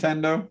themed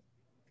Nintendo?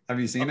 Have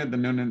you seen it?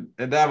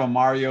 They have a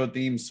Mario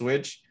themed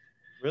Switch.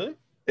 Really?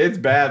 It's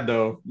bad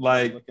though.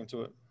 Like, look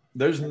into it.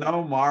 There's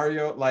no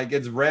Mario. Like,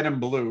 it's red and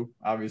blue,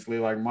 obviously,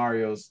 like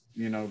Mario's,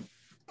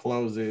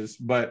 clothes is,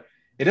 but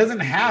it doesn't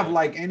have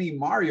like any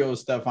Mario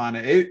stuff on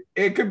it.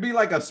 It could be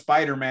like a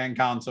Spider-Man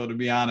console, to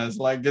be honest.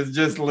 Like, it's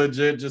just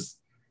legit, just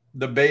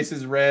the base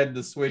is red,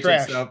 the Switch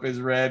itself is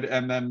red,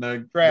 and then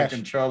the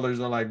controllers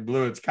are like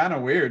blue. It's kind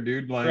of weird,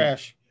 dude. Like,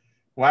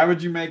 why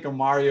would you make a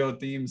Mario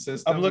theme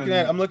system? I'm looking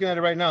at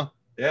it right now.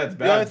 Yeah, it's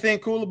bad. The only thing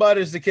cool about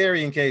it is the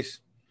carrying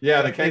case.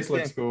 Yeah, the case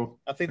looks cool.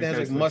 I think that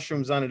has like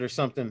mushrooms on it or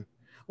something.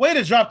 Way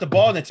to drop the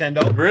ball,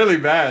 Nintendo. Really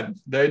bad.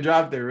 They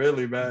dropped it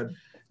really bad.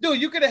 Dude,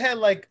 you could have had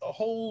like a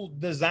whole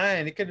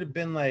design. It could have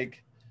been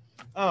like,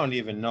 I don't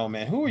even know,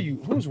 man.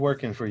 Who's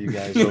working for you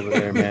guys over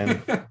there,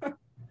 man?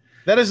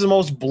 That is the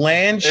most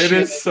bland shit. It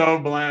is so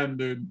bland,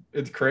 dude.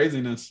 It's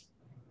craziness.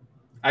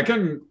 I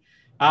don't know.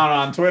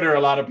 On Twitter, a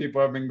lot of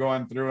people have been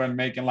going through and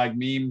making like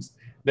memes.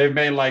 They've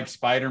made like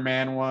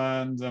Spider-Man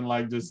ones and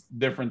like just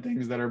different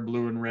things that are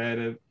blue and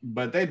red.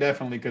 But they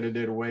definitely could have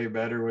did way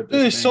better with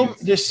this.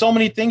 There's so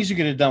many things you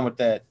could have done with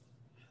that.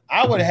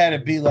 I would have had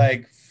it be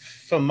like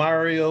from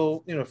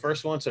Mario,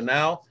 first one. So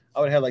now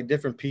I would have like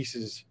different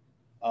pieces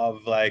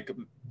of like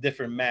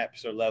different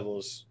maps or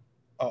levels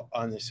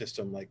on the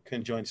system, like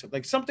conjoined stuff,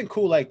 like something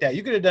cool like that.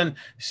 You could have done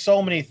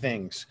so many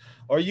things,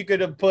 or you could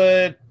have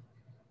put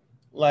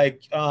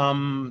like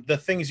the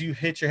things you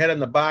hit your head on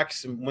the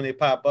box, and when they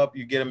pop up,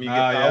 you get them, you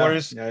get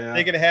powers. Yeah.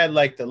 They could have had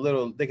like they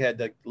could have had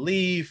the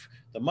leaf,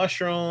 the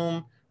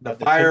mushroom, The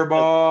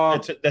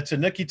fireball. That's a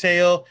Nookie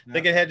tail. Yeah.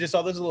 They could have just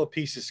all those little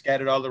pieces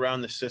scattered all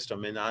around the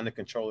system and on the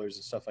controllers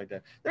and stuff like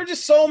that. There are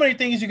just so many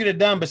things you could have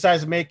done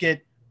besides make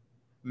it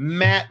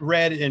matte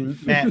red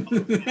and matte.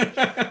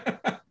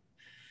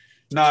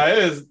 No, it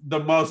is the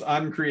most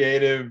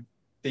uncreative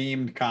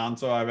themed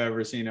console I've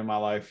ever seen in my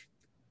life.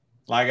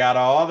 Like out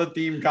of all the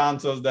themed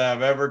consoles that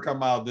have ever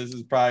come out, this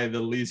is probably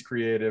the least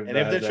creative. And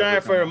if they're trying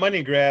for a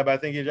money grab, I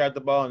think you dropped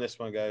the ball on this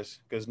one, guys,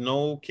 because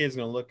no kid's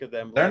gonna look at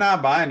them. They're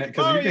not buying it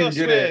because you can get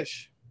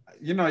Switch.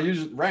 it. You know,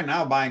 usually right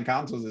now buying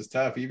consoles is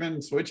tough.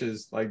 Even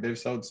Switches, like they've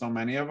sold so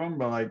many of them,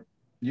 but like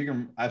you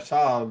can. I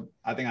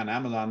think on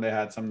Amazon they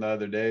had some the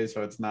other day,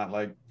 so it's not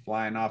like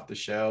flying off the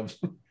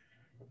shelves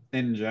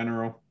in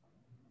general.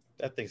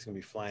 That thing's gonna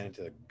be flying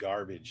into the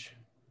garbage.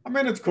 I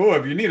mean, it's cool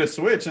if you need a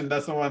Switch and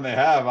that's the one they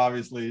have.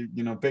 Obviously,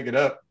 you know, pick it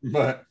up.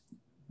 But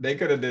they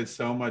could have did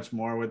so much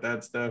more with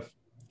that stuff.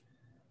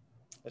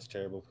 That's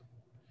terrible.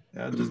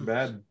 Yeah, just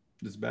bad.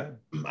 Just bad.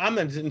 On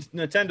the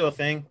Nintendo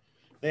thing,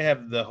 they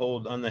have the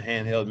hold on the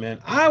handheld,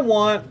 man. I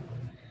want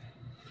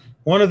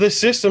one of the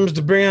systems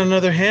to bring out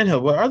another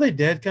handheld. Well, are they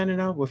dead kind of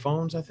now with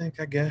phones? I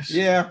guess.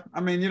 Yeah,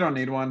 I mean, you don't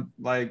need one.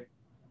 Like.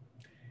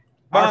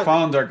 Our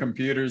phones are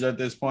computers at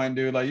this point,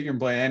 dude. Like you can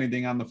play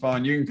anything on the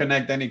phone. You can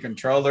connect any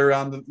controller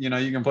on the, you know,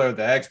 you can play with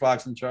the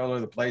Xbox controller,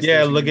 the PlayStation.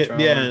 Yeah,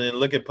 controller. and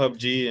look at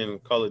PUBG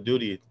and Call of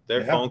Duty.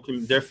 Their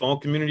phone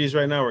communities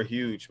right now are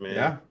huge, man.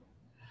 Yeah.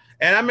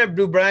 And I remember,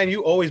 dude, Brian,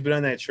 you always been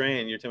on that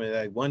train. You're telling me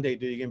like one day,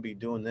 dude, you're gonna be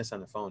doing this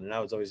on the phone, and I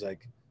was always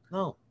like,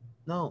 no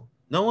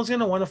one's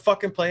gonna want to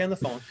fucking play on the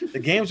phone. The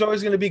game's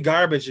always gonna be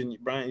garbage. And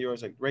Brian, you're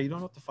always like, Ray, you don't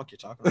know what the fuck you're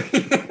talking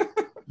about.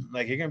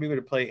 Like you're gonna be able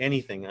to play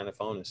anything on the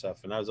phone and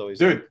stuff. And I was always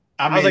dude.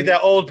 I was like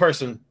that old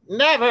person.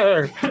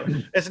 Never.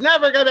 It's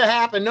never gonna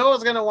happen. No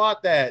one's gonna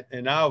want that.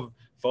 And now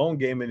phone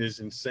gaming is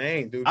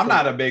insane, dude.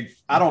 I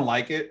don't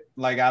like it.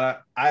 Like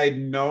I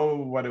know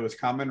what it was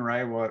coming,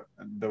 right? What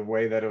the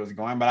way that it was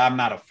going, but I'm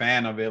not a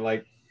fan of it.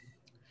 Like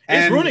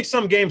it's ruining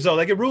some games though.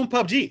 Like it ruined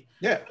PUBG.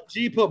 Yeah.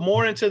 PUBG put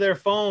more into their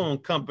phone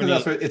company.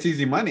 It's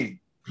easy money.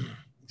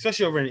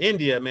 Especially over in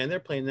India, man. They're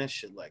playing that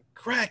shit like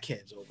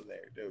crackheads over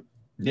there, dude.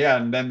 Yeah,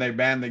 and then they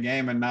banned the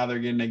game, and now they're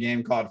getting a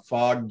game called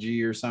Fog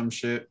G or some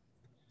shit.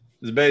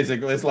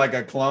 It's like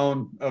a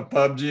clone of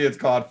PUBG. It's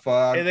called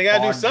Fog. Hey, they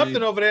gotta do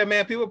something over there,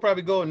 man. People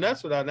probably going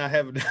nuts without not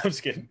having. I'm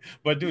just kidding.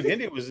 But dude,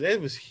 India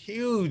was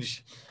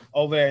huge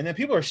over there, and then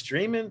people are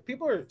streaming.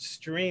 People are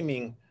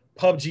streaming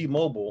PUBG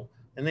Mobile,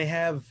 and they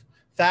have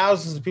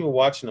thousands of people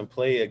watching them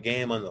play a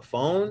game on the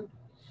phone.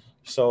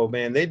 So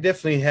man, they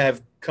definitely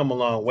have come a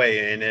long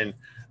way. And then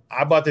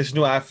I bought this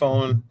new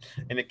iPhone,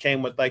 and it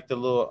came with like the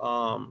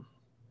little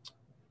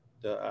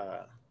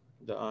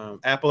the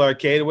Apple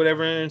Arcade or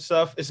whatever and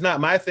stuff. It's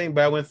not my thing,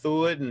 but I went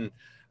through it, and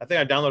I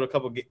think I downloaded a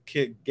couple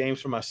games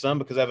for my son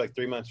because I have like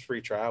 3 months free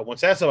trial.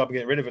 Once that's up, I'm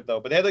getting rid of it though.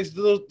 But they had like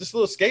this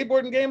little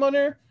skateboarding game on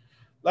there.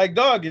 Like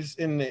dog, it's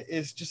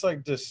just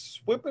like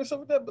just whipping and stuff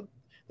like that. But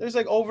there's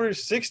like over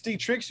 60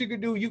 tricks you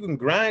could do. You can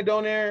grind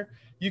on there.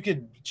 You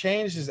could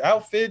change his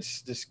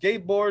outfits, the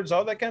skateboards,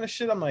 all that kind of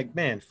shit. I'm like,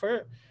 man,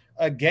 for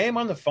a game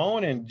on the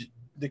phone and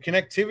the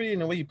connectivity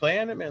and the way you play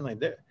on it, man, like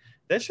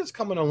that shit's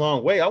coming a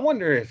long way. I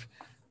wonder if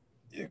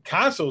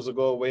consoles will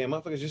go away and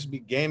motherfuckers just be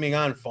gaming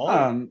on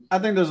phone. I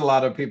think there's a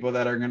lot of people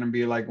that are going to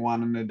be like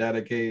wanting to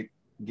dedicate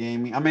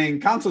gaming. I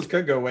mean, consoles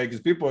could go away because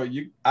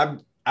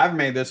I've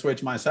made this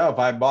switch myself.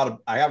 I have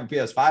a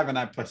PS5 and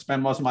I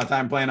spend most of my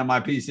time playing on my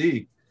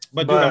PC.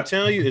 But dude, I'm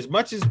telling you, as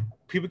much as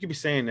people could be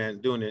saying that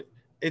and doing it,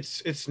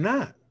 it's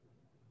not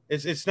going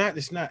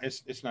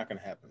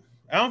to happen.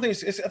 I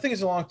think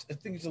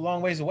it's a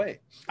long ways away.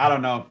 I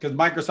don't know because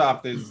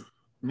Microsoft is.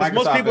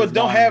 Most people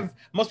don't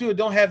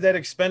have that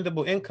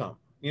expendable income.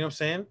 You know what I'm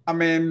saying? I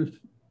mean,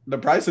 the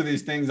price of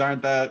these things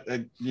aren't that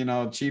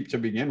cheap to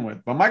begin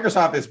with. But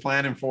Microsoft is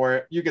planning for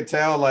it. You could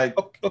tell, like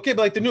okay,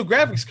 but like the new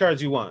graphics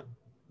cards you want,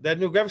 that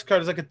new graphics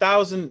card is like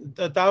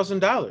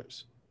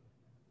 $1,000.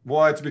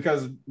 Well, it's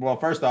because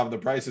first off, the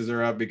prices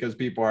are up because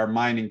people are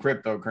mining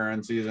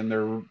cryptocurrencies and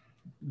they're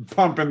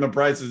pumping the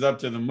prices up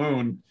to the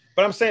moon.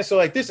 But I'm saying so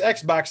like this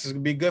Xbox is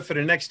gonna be good for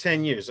the next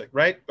 10 years, like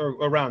right or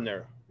around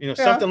there.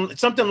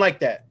 Something like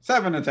that.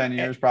 7 to 10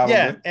 years, probably.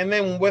 Yeah, and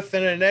then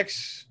within the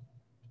next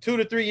 2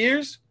 to 3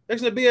 years,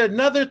 there's going to be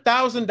another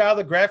 $1,000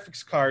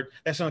 graphics card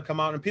that's going to come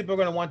out, and people are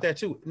going to want that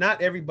too.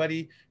 Not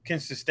everybody can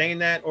sustain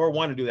that or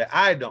want to do that.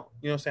 I don't.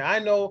 You know what I'm saying? I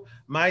know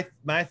my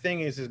thing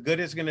is as good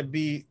as it's going to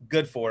be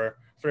good for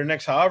the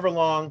next however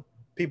long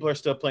people are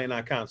still playing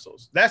on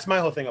consoles. That's my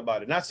whole thing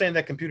about it. Not saying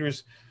that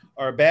computers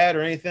are bad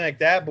or anything like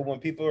that, but when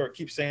people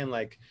keep saying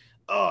like,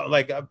 oh,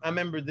 like I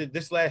remember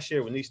this last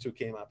year when these two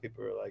came out,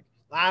 people were like,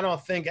 I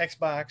don't think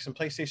Xbox and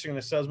PlayStation are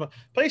going to sell as much.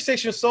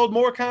 PlayStation sold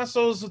more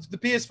consoles with the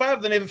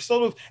PS5 than they've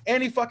sold with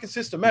any fucking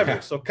system ever.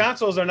 So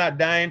consoles are not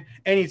dying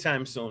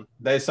anytime soon.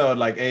 They sold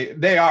like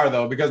 8. They are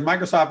though, because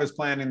Microsoft is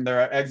planning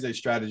their exit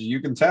strategy.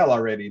 You can tell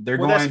already. They're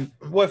going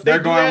with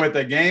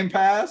the Game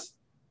Pass.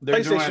 They're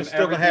PlayStation's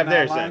still going to have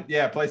theirs.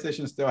 Yeah,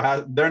 PlayStation still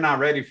has. They're not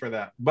ready for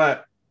that.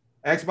 But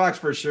Xbox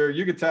for sure.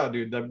 You could tell,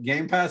 dude. The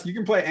Game Pass. You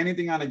can play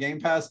anything on a Game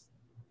Pass.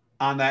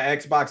 on that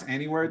Xbox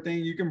Anywhere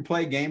thing, you can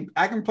play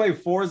I can play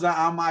Forza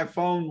on my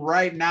phone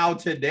right now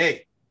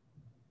today.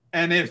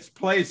 And it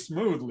plays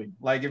smoothly.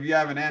 Like if you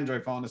have an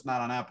Android phone, it's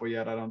not on Apple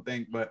yet, I don't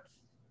think, but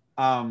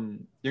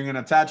you're gonna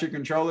attach your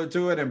controller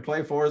to it and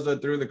play Forza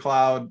through the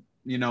cloud,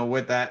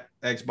 with that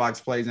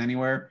Xbox Plays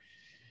Anywhere.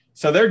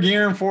 So they're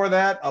gearing for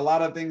that. A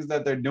lot of things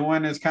that they're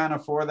doing is kind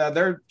of for that.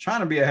 They're trying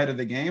to be ahead of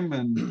the game,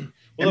 and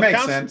it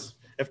makes sense.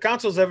 If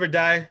consoles ever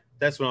die,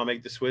 that's when I'll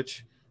make the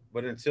switch.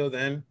 But until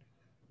then,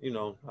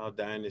 I'll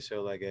die in this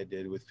hill like I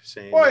did with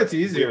saying. Well, it's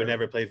easier. We would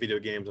never play video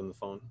games on the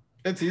phone.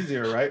 It's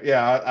easier, right?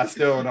 Yeah, I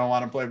still don't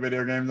want to play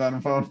video games on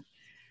the phone.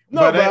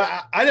 No,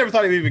 but I never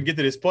thought it would even get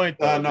to this point.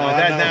 Though. No,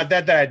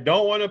 that I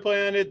don't want to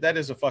play on it, that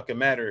doesn't fucking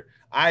matter.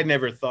 I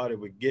never thought it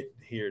would get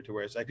here to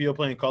where it's like people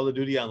playing Call of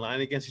Duty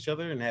online against each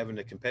other and having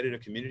a competitive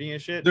community and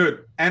shit.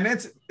 Dude, and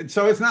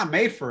it's not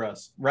made for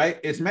us, right?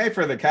 It's made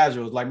for the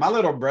casuals. Like my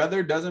little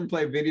brother doesn't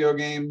play video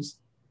games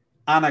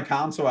on a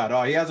console at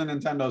all. He has a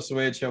Nintendo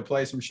Switch. He'll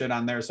play some shit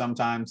on there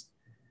sometimes.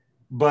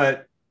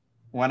 But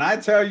when I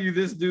tell you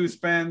this dude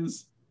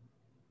spends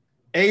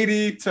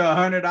 80 to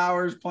 100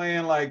 hours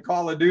playing like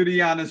Call of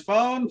Duty on his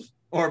phone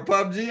or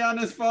PUBG on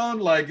his phone,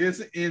 like it's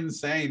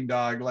insane,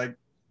 dog. Like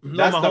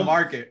that's the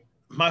market.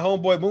 My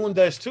homeboy Moon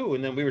does too.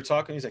 And then we were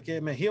talking. He's like, yeah,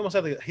 man, he almost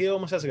has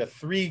like a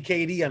 3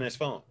 KD on his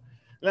phone.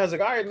 And I was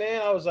like, all right,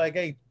 man. I was like,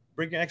 hey,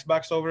 bring your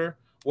Xbox over.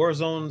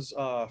 Warzone's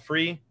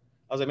free.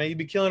 I was like, man, you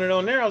be killing it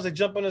on there. I was like,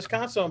 jump on this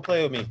console and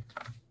play with me.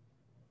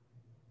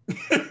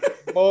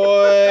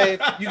 Boy,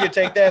 you could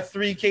take that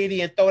 3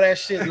 KD and throw that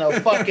shit in a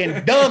fucking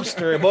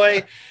dumpster,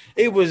 boy.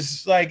 It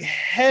was like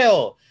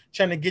hell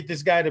trying to get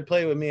this guy to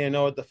play with me and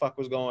know what the fuck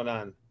was going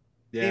on.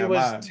 Yeah, he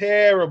was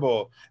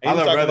terrible. And he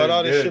was talking about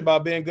all this shit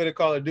about being good at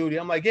Call of Duty.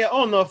 I'm like, yeah,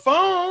 on the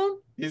phone.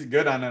 He's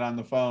good on it on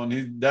the phone.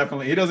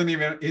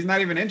 He's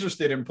not even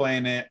interested in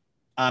playing it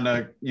on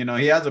he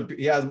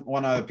has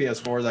one of the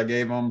PS4s I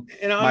gave him.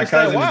 And my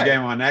cousin just gave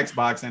him on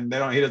Xbox, and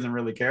he doesn't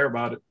really care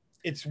about it.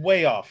 It's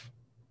way off.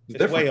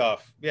 It's way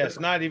off. Yeah, it's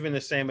not even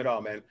the same at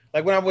all, man.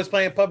 Like when I was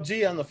playing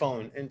PUBG on the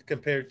phone and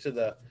compared to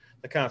the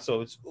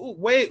console, it's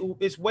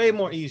way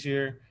more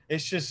easier.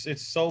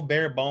 It's so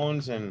bare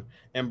bones and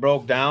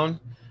broke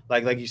down.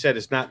 Like you said,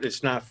 it's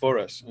not for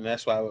us, and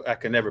that's why I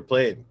can never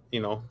play it.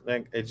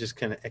 Like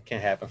it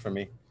can't happen for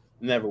me.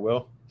 Never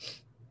will.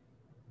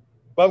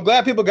 But I'm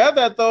glad people got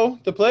that though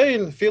to play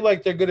and feel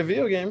like they're good at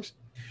video games.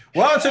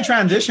 Well, it's a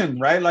transition,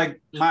 right?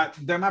 Like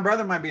my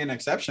brother might be an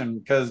exception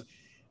because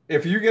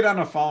if you get on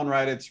a phone,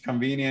 right, it's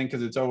convenient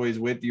because it's always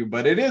with you,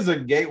 but it is a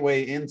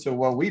gateway into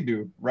what we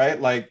do,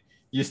 right? Like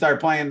you start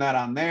playing that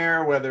on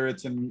there, whether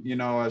it's in,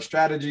 a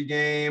strategy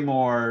game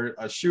or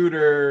a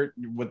shooter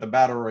with the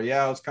battle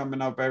royales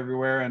coming up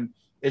everywhere. And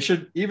it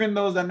should, even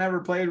those that never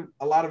played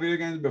a lot of video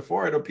games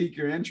before, it'll pique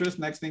your interest.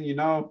 Next thing you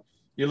know,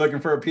 you're looking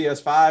for a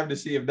PS5 to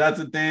see if that's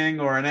a thing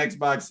or an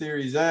Xbox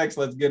Series X.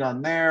 Let's get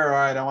on there. All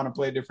right, I want to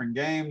play different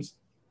games.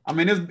 I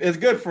mean, it's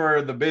good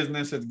for the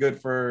business. It's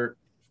good for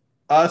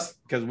us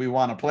because we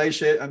want to play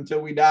shit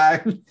until we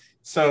die.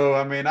 So,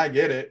 I mean, I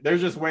get it.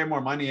 There's just way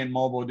more money in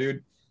mobile,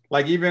 dude.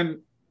 Like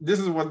this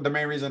is the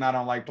main reason I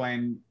don't like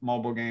playing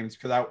mobile games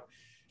because I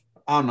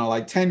don't know,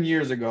 like 10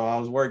 years ago, I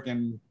was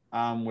working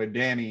with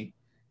Danny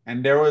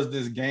and there was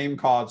this game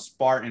called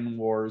Spartan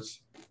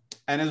Wars.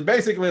 And it's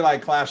basically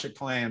like Clash of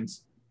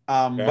Clans,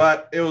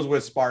 but it was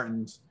with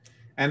Spartans.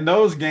 And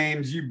those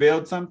games, you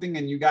build something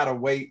and you got to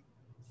wait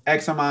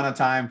X amount of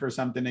time for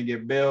something to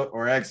get built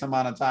or X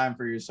amount of time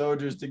for your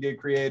soldiers to get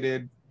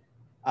created.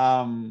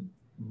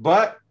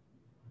 But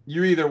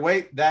you either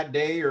wait that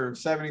day or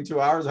 72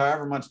 hours,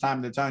 however much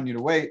time they're telling you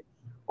to wait,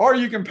 or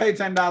you can pay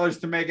 $10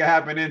 to make it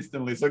happen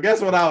instantly. So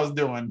guess what I was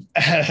doing?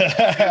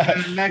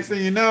 Next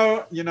thing you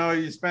know,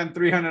 you spend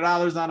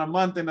 $300 on a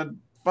month in a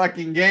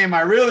fucking game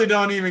I really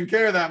don't even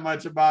care that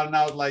much about. And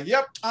I was like,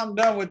 yep, I'm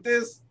done with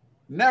this.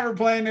 Never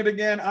playing it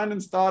again,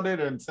 uninstalled it.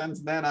 And since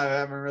then, I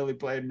haven't really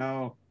played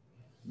no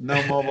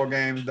mobile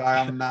games,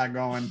 dog. I'm not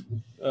going.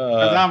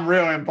 Because I'm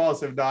real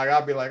impulsive, dog.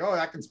 I'll be like, oh,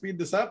 I can speed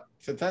this up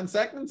to 10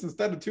 seconds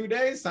instead of 2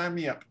 days. Sign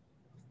me up.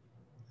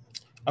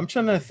 I'm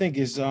trying to think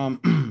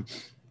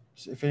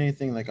if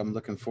anything like I'm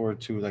looking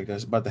forward to like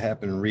that's about to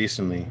happen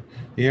recently.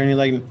 You hear any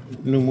like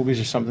new movies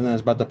or something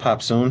that's about to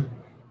pop soon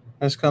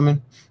that's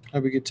coming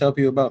that we could tell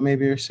people about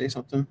maybe or say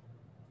something?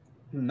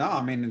 No,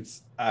 I mean,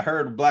 I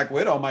heard Black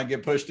Widow might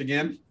get pushed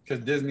again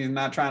because Disney's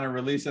not trying to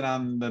release it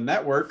on the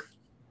network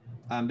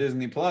on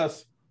Disney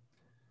Plus.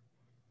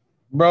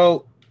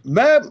 Bro,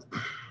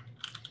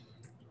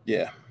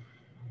 yeah.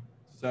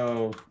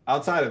 So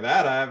outside of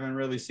that, I haven't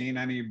really seen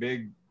any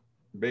big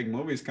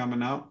movies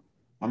coming out.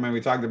 I mean,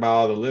 we talked about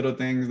all the little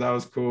things. That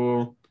was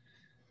cool.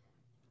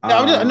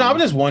 I'm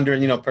just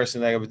wondering,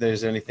 personally, like, if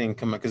there's anything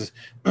coming, because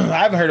I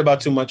haven't heard about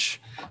too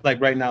much,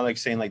 like right now, like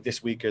saying like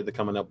this week or the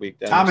coming up week.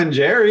 Tom and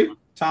Jerry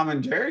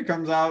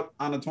comes out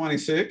on the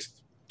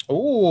 26th.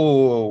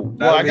 Oh,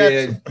 well, I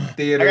got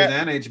theaters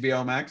and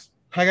HBO Max.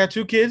 I got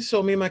 2 kids,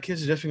 so me and my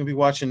kids are definitely gonna be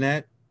watching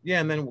that. Yeah,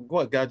 and then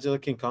what?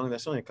 Godzilla King Kong.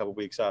 That's only a couple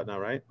weeks out now,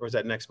 right? Or is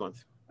that next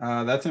month?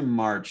 That's in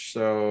March.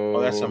 So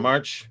that's in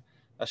March.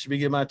 I should be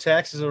getting my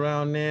taxes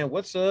around then.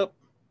 What's up?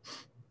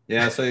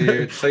 Yeah, so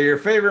your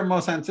favorite,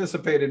 most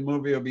anticipated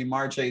movie will be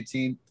March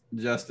 18th,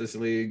 Justice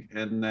League,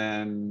 and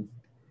then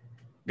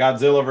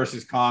Godzilla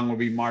versus Kong will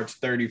be March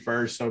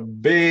 31st. So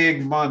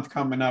big month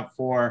coming up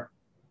for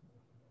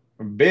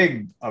a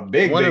big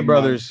Warner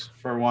Brothers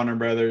month for Warner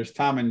Brothers.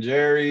 Tom and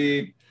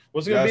Jerry.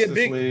 What's gonna be a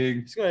big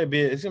League. It's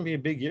gonna be a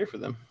big year for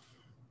them.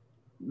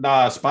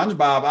 Nah,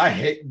 SpongeBob. I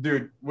hate,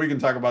 dude. We can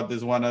talk about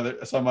this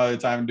some other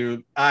time,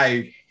 dude.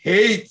 I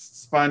hate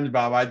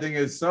SpongeBob. I think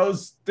it's so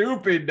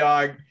stupid,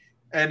 dog.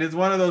 And it's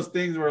one of those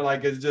things where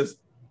like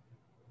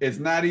it's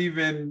not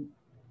even.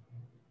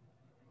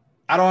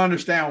 I don't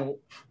understand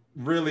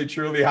really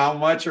truly how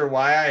much or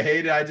why I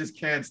hate it. I just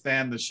can't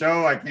stand the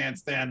show. I can't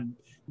stand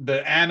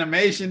the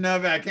animation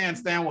of it. I can't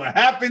stand what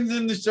happens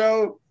in the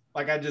show.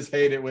 Like I just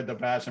hate it with a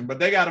passion. But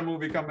they got a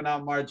movie coming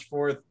out March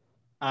 4th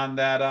on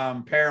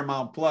that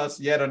Paramount Plus,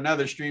 yet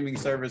another streaming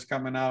service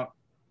coming out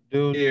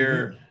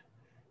here.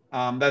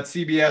 That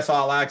CBS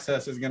All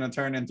Access is going to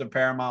turn into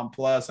Paramount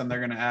Plus, and they're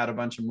going to add a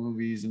bunch of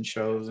movies and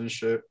shows and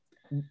shit.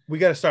 We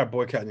got to start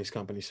boycotting these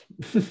companies.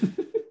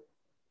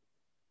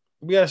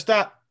 We got to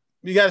stop.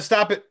 You got to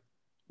stop it.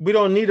 We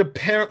don't need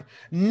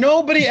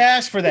Nobody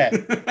asked for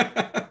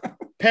that.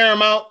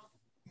 Paramount.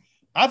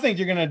 I think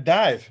you're going to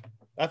dive.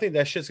 I think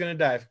that shit's going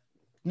to dive.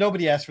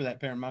 Nobody asked for that,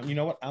 Paramount. You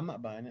know what? I'm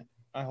not buying it.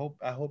 I hope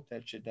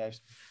that shit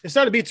dives. It's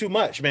starting to be too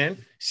much, man.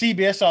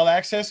 CBS All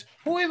Access.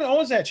 Who even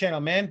owns that channel,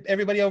 man?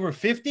 Everybody over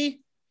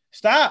 50?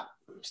 Stop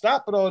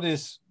with all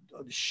this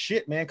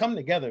shit, man. Come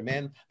together,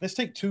 man. Let's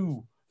take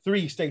 2-3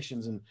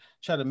 stations and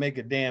try to make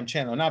a damn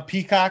channel. Now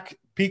Peacock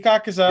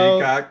is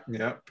out.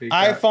 Peacock.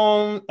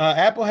 iPhone,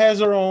 Apple has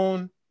their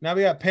own. Now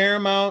we got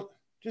Paramount.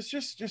 Just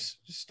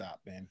stop,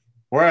 man.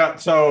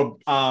 So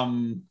I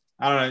don't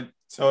know.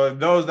 So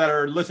those that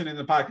are listening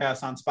to the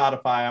podcast on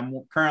Spotify,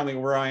 I'm currently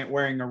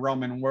wearing a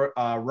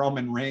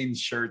Roman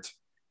Reigns shirt.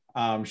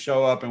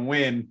 Show up and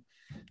win.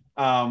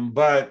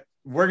 But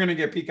we're gonna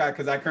get Peacock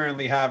because I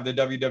currently have the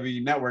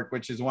WWE Network,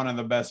 which is one of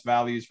the best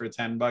values for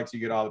 $10. You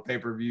get all the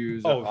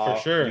pay-per-views. For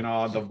sure. You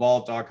know, the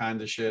vault, all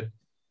kinds of shit.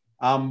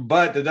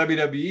 But the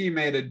WWE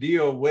made a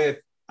deal with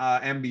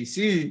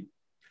NBC,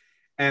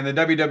 and the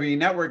WWE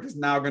Network is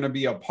now going to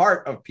be a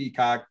part of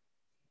Peacock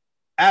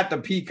at the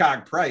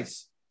Peacock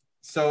price.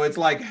 So it's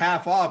like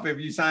half off if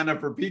you sign up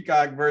for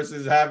Peacock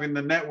versus having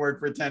the network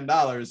for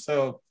 $10.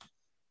 So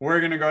we're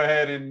going to go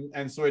ahead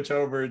and switch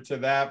over to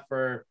that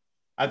for,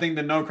 I think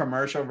the no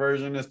commercial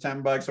version is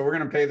 $10. So we're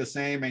going to pay the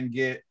same and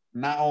get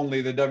not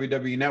only the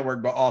WWE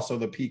Network, but also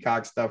the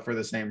Peacock stuff for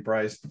the same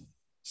price.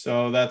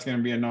 So that's going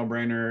to be a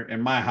no-brainer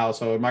in my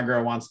household. My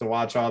girl wants to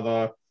watch all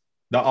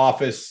the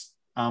Office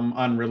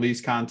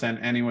unreleased content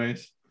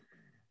anyways.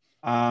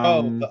 The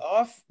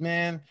Off,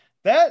 man.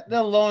 That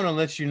alone will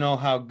let you know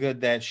how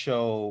good that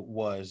show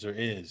was or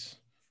is.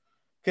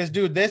 Because,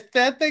 dude,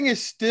 that thing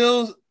is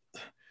still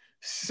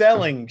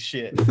selling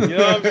shit. You know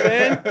what I'm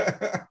saying?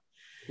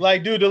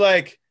 Like, dude, they're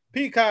like,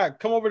 Peacock,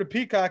 come over to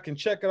Peacock and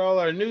check out all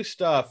our new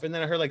stuff. And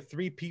then I heard like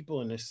 3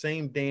 people in the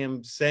same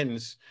damn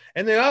sentence.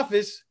 And The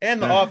Office,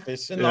 and The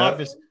Office, and The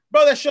Office.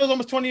 Bro, that show's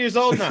almost 20 years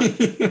old now.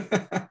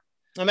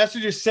 And that's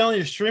what you're selling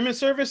your streaming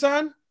service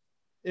on?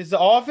 Is The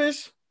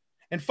Office?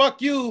 And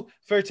fuck you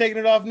for taking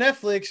it off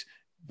Netflix,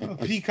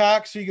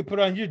 Peacock, so you can put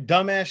on your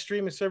dumbass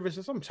streaming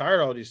services. I'm tired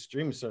of all these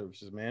streaming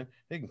services, man.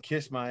 They can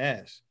kiss my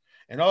ass.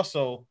 And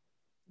also,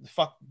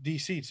 fuck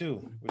DC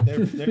too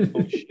with their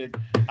bullshit.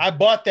 I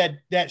bought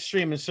that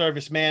streaming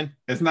service, man.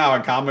 It's now a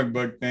comic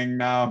book thing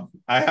now.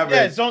 I have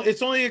it.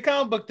 It's only a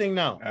comic book thing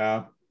now.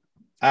 Yeah,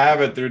 I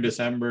have it through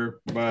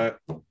December, but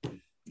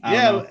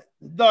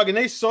dog. And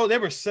they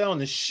were selling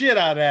the shit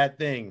out of that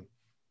thing.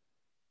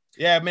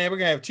 Yeah, man, we're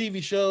gonna have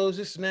TV shows,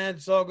 this and that.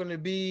 It's all gonna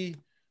be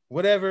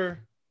whatever.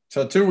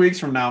 So 2 weeks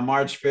from now,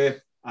 March 5th,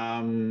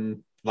 a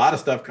lot of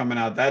stuff coming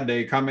out that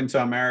day. Coming to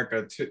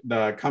America,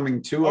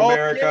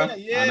 on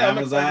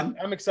Amazon.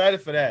 I'm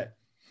excited for that.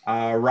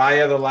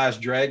 Raya the Last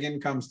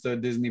Dragon comes to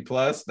Disney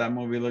Plus. That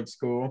movie looks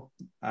cool.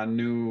 A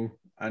new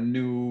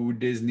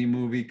Disney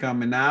movie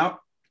coming out.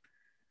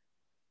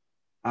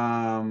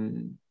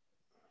 And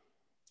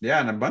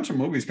a bunch of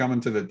movies coming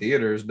to the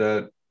theaters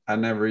that I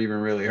never even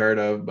really heard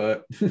of,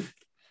 but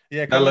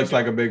yeah, that looks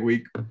like a big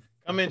week.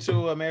 Coming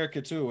to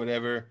America too,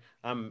 whatever.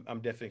 I'm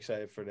definitely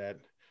excited for that.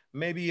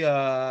 Maybe you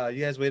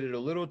guys waited a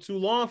little too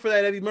long for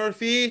that Eddie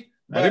Murphy.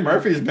 Eddie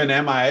Murphy's been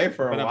MIA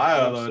for a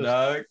while though,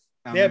 dog.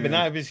 But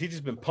now he's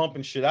just been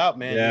pumping shit out,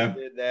 man. Yeah. He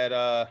did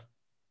that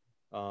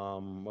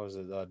what was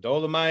it?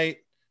 Dolomite.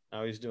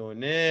 Now he's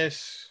doing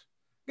this.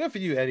 Good for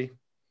you, Eddie.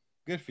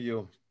 Good for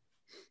you.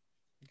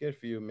 Good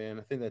for you, man.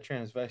 I think that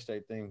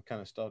transvestite thing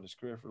kind of stalled his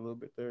career for a little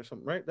bit there or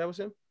something, right? That was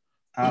him?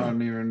 I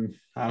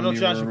know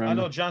John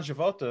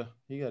Travolta,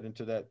 he got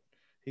into that.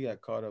 He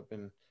got caught up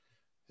in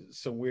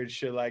some weird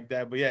shit like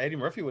that. But yeah, Eddie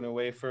Murphy went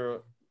away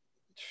for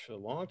a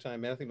long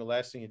time, man. I think the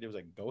last thing he did was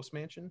like Ghost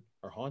Mansion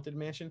or Haunted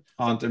Mansion.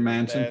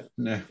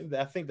 Yeah.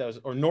 I think that was,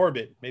 or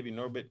Norbit. Maybe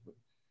Norbit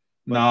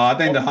No, I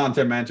think the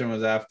Haunted Mansion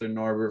was after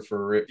Norbert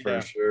for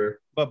sure.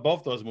 But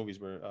both those movies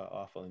were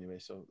awful anyway,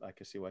 so I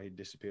can see why he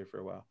disappeared for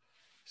a while.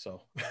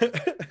 So,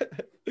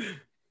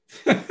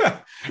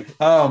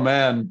 oh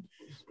man,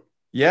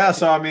 yeah.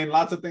 So I mean,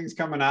 lots of things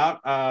coming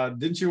out.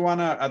 Didn't you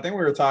want to? I think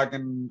we were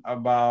talking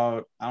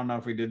about. I don't know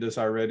if we did this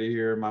already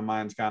here. My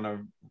mind's kind of,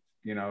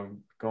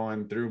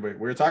 going through, but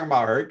we were talking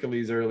about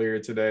Hercules earlier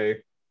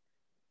today.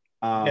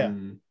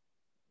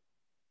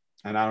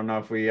 And I don't know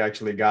if we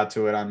actually got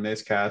to it on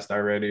this cast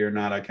already or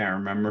not. I can't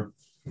remember.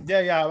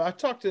 Yeah. I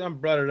talked to them,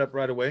 brought it up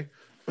right away.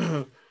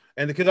 And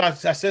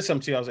because I said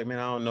something to you, I was like, man,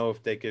 I don't know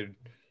if they could,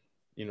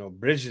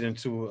 bridge it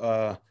into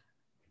a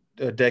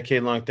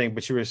decade-long thing.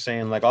 But you were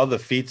saying like all the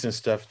feats and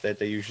stuff that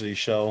they usually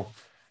show,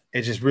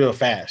 it's just real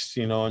fast,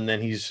 and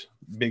then he's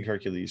big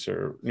Hercules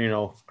or,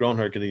 grown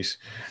Hercules.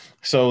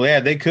 So, yeah,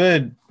 they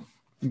could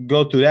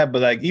go through that.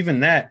 But like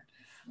even that,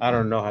 I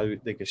don't know how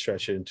they could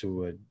stretch it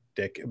into a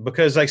decade,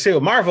 because like say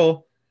with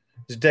Marvel,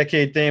 it's a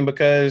decade thing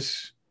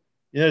because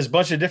there's a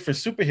bunch of different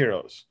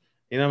superheroes.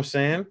 You know what I'm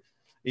saying?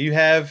 You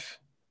have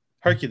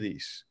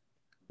Hercules.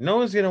 No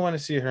one's gonna want to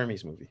see a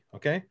Hermes movie,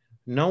 okay?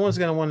 No one's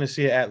gonna want to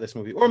see an Atlas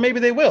movie, or maybe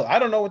they will. I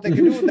don't know what they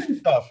can do with that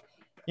stuff.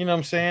 You know what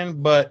I'm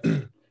saying? But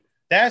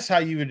that's how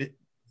you would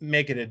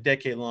make it a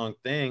decade-long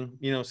thing.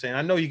 You know what I'm saying?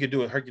 I know you could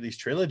do a Hercules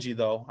trilogy,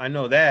 though. I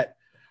know that,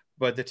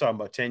 but they're talking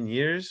about 10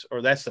 years,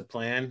 or that's the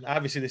plan.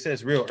 Obviously, they said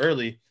it's real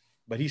early,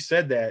 but he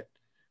said that.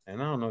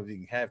 And I don't know if you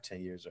can have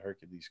 10 years of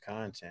Hercules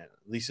content,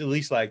 at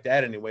least like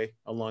that anyway,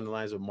 along the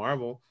lines of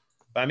Marvel.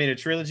 But I mean, a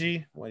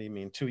trilogy, what do you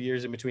mean? 2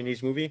 years in between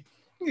each movie?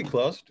 You get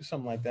close, do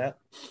something like that.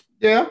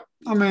 Yeah,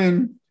 I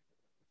mean,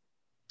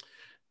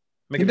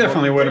 he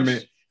definitely wouldn't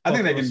be. I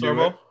think they can do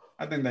it.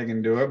 I think they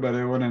can do it, but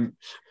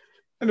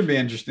it'd be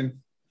interesting.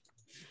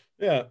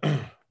 Yeah.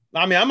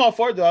 I mean, I'm all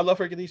for it, though. I love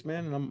Hercules,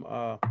 man. And I'm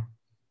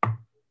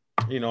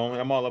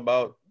all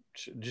about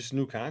just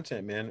new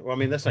content, man. Well, I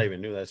mean, that's not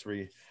even new. That's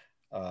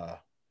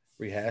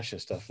rehash and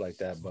stuff like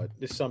that, but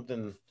it's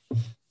something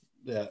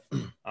that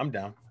I'm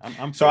down.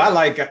 So I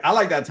like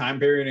that time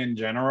period in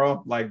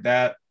general, like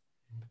that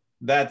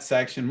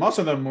section. Most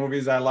of the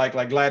movies I like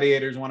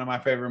Gladiator is one of my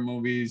favorite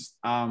movies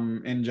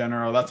in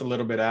general. That's a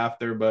little bit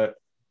after, but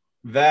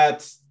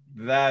that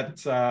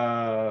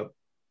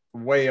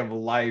way of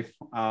life.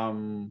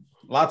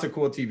 Lots of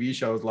cool TV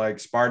shows like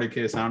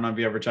Spartacus. I don't know if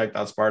you ever checked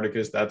out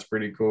Spartacus. That's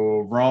pretty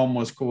cool. Rome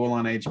was cool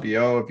on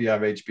HBO. If you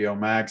have HBO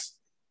Max,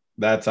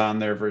 that's on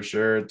there for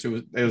sure.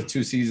 It was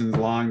 2 seasons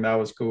long. That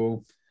was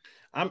cool.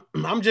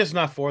 I'm just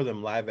not for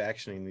them live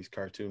actioning these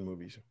cartoon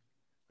movies.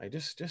 Like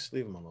just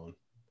leave them alone.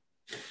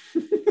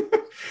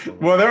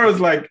 Well, there was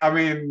like you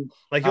want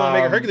to make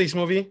a Hercules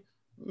movie?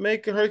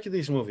 Make a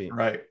Hercules movie.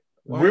 Right.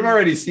 We've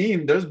already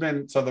seen. There's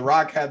been The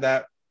Rock had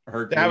that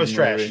Hercules. That was movie.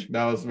 Trash.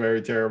 That was a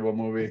very terrible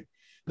movie.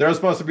 There was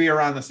supposed to be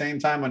around the same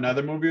time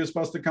another movie was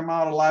supposed to come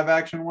out, a live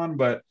action one,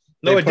 but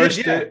no, it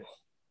did.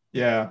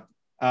 Yeah.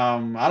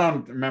 I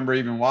don't remember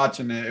even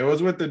watching it. It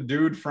was with the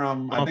dude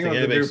from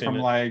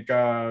Twilight.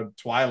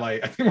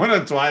 I think one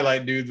of the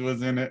Twilight dudes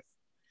was in it.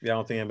 Yeah, I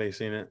don't think anybody's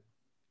seen it.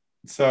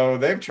 So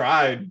they've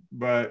tried,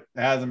 but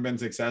it hasn't been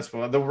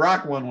successful. The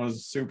Rock one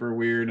was super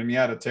weird, and he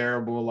had a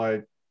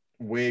terrible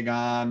wig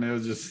on. It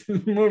was just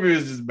the movie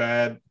was just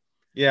bad.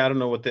 Yeah, I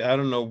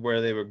don't know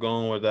where they were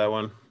going with that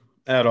one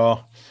at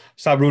all.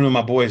 Stop ruining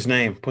my boy's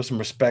name. Put some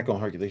respect on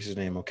Hercules'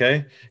 name,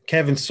 okay?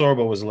 Kevin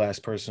Sorbo was the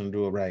last person to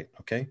do it right,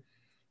 okay?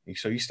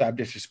 So you stop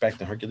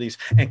disrespecting Hercules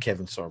and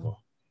Kevin Sorbo,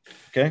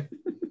 okay?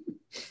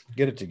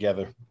 Get it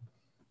together.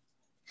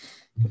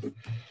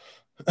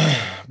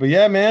 But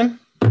yeah, man.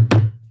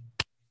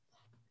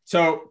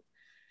 So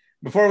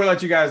before we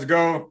let you guys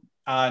go,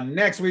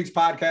 next week's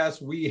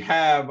podcast, we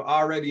have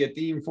already a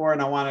theme for it,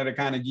 and I wanted to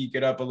kind of geek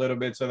it up a little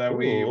bit so that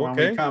when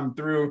we come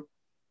through,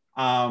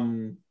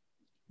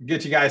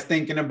 get you guys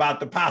thinking about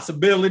the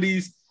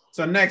possibilities.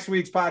 So next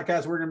week's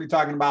podcast, we're going to be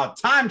talking about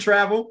time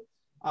travel,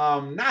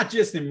 not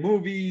just in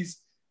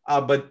movies,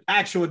 but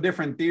actual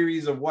different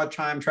theories of what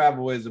time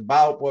travel is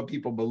about, what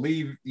people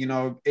believe,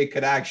 it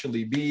could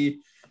actually be.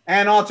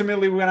 And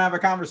ultimately, we're going to have a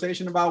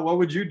conversation about what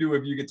would you do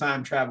if you could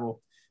time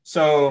travel.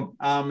 So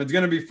it's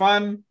going to be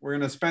fun. We're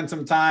going to spend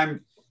some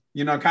time,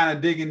 kind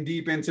of digging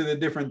deep into the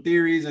different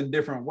theories and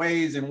different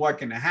ways and what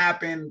can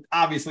happen.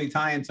 Obviously,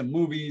 tie into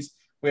movies.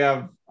 We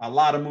have a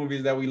lot of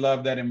movies that we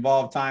love that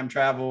involve time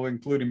travel,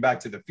 including Back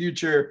to the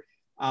Future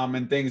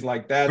and things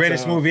like that.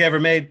 Greatest movie ever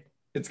made.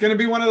 It's going to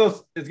be one of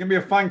those. It's going to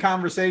be a fun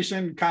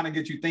conversation, kind of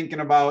get you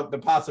thinking about the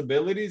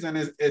possibilities.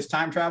 And is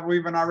time travel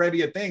even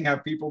already a thing?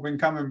 Have people been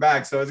coming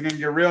back? So it's going to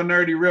get real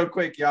nerdy real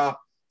quick, y'all.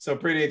 So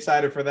pretty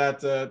excited for that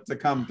to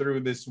come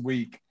through this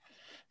week.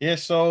 Yeah,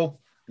 so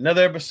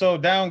another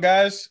episode down,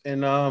 guys.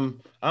 And I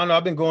don't know,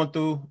 I've been going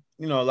through,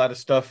 a lot of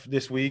stuff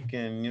this week.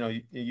 And,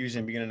 usually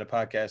in the beginning of the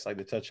podcast, like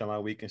to touch on my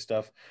week and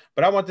stuff.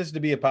 But I want this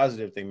to be a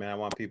positive thing, man. I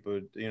want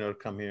people, to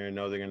come here and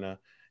know they're going to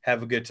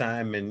have a good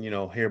time and,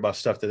 hear about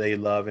stuff that they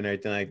love and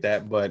everything like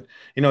that. But,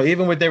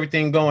 even with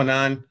everything going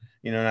on,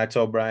 and I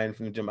told Brian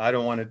from the gym, I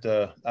don't want it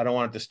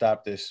to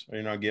stop this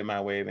or, get in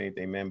my way of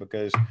anything, man,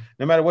 because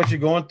no matter what you're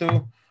going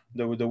through,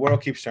 the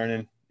world keeps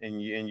turning,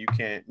 and you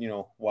can't, you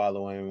know,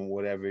 wallow in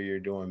whatever you're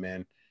doing,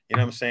 man. You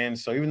know what I'm saying?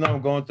 So even though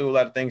I'm going through a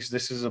lot of things,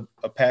 this is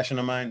a passion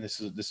of mine.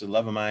 This is a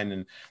love of mine,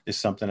 and this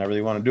is something I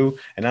really want to do.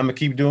 And I'm gonna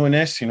keep doing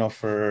this, you know,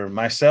 for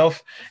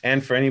myself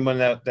and for anyone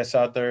that's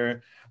out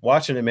there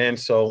watching it, man.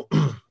 So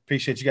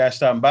appreciate you guys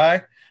stopping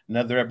by.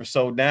 Another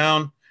episode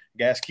down.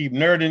 Guys, keep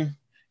nerding.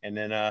 And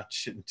then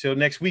until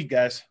next week,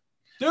 guys.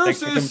 Deuces. Thanks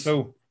for coming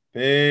through.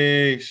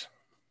 Peace.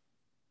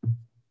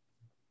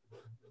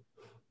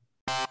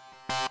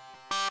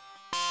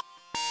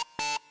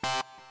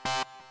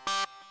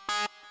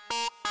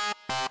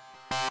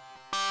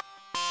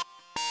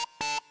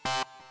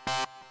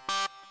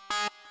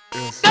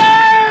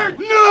 Yes.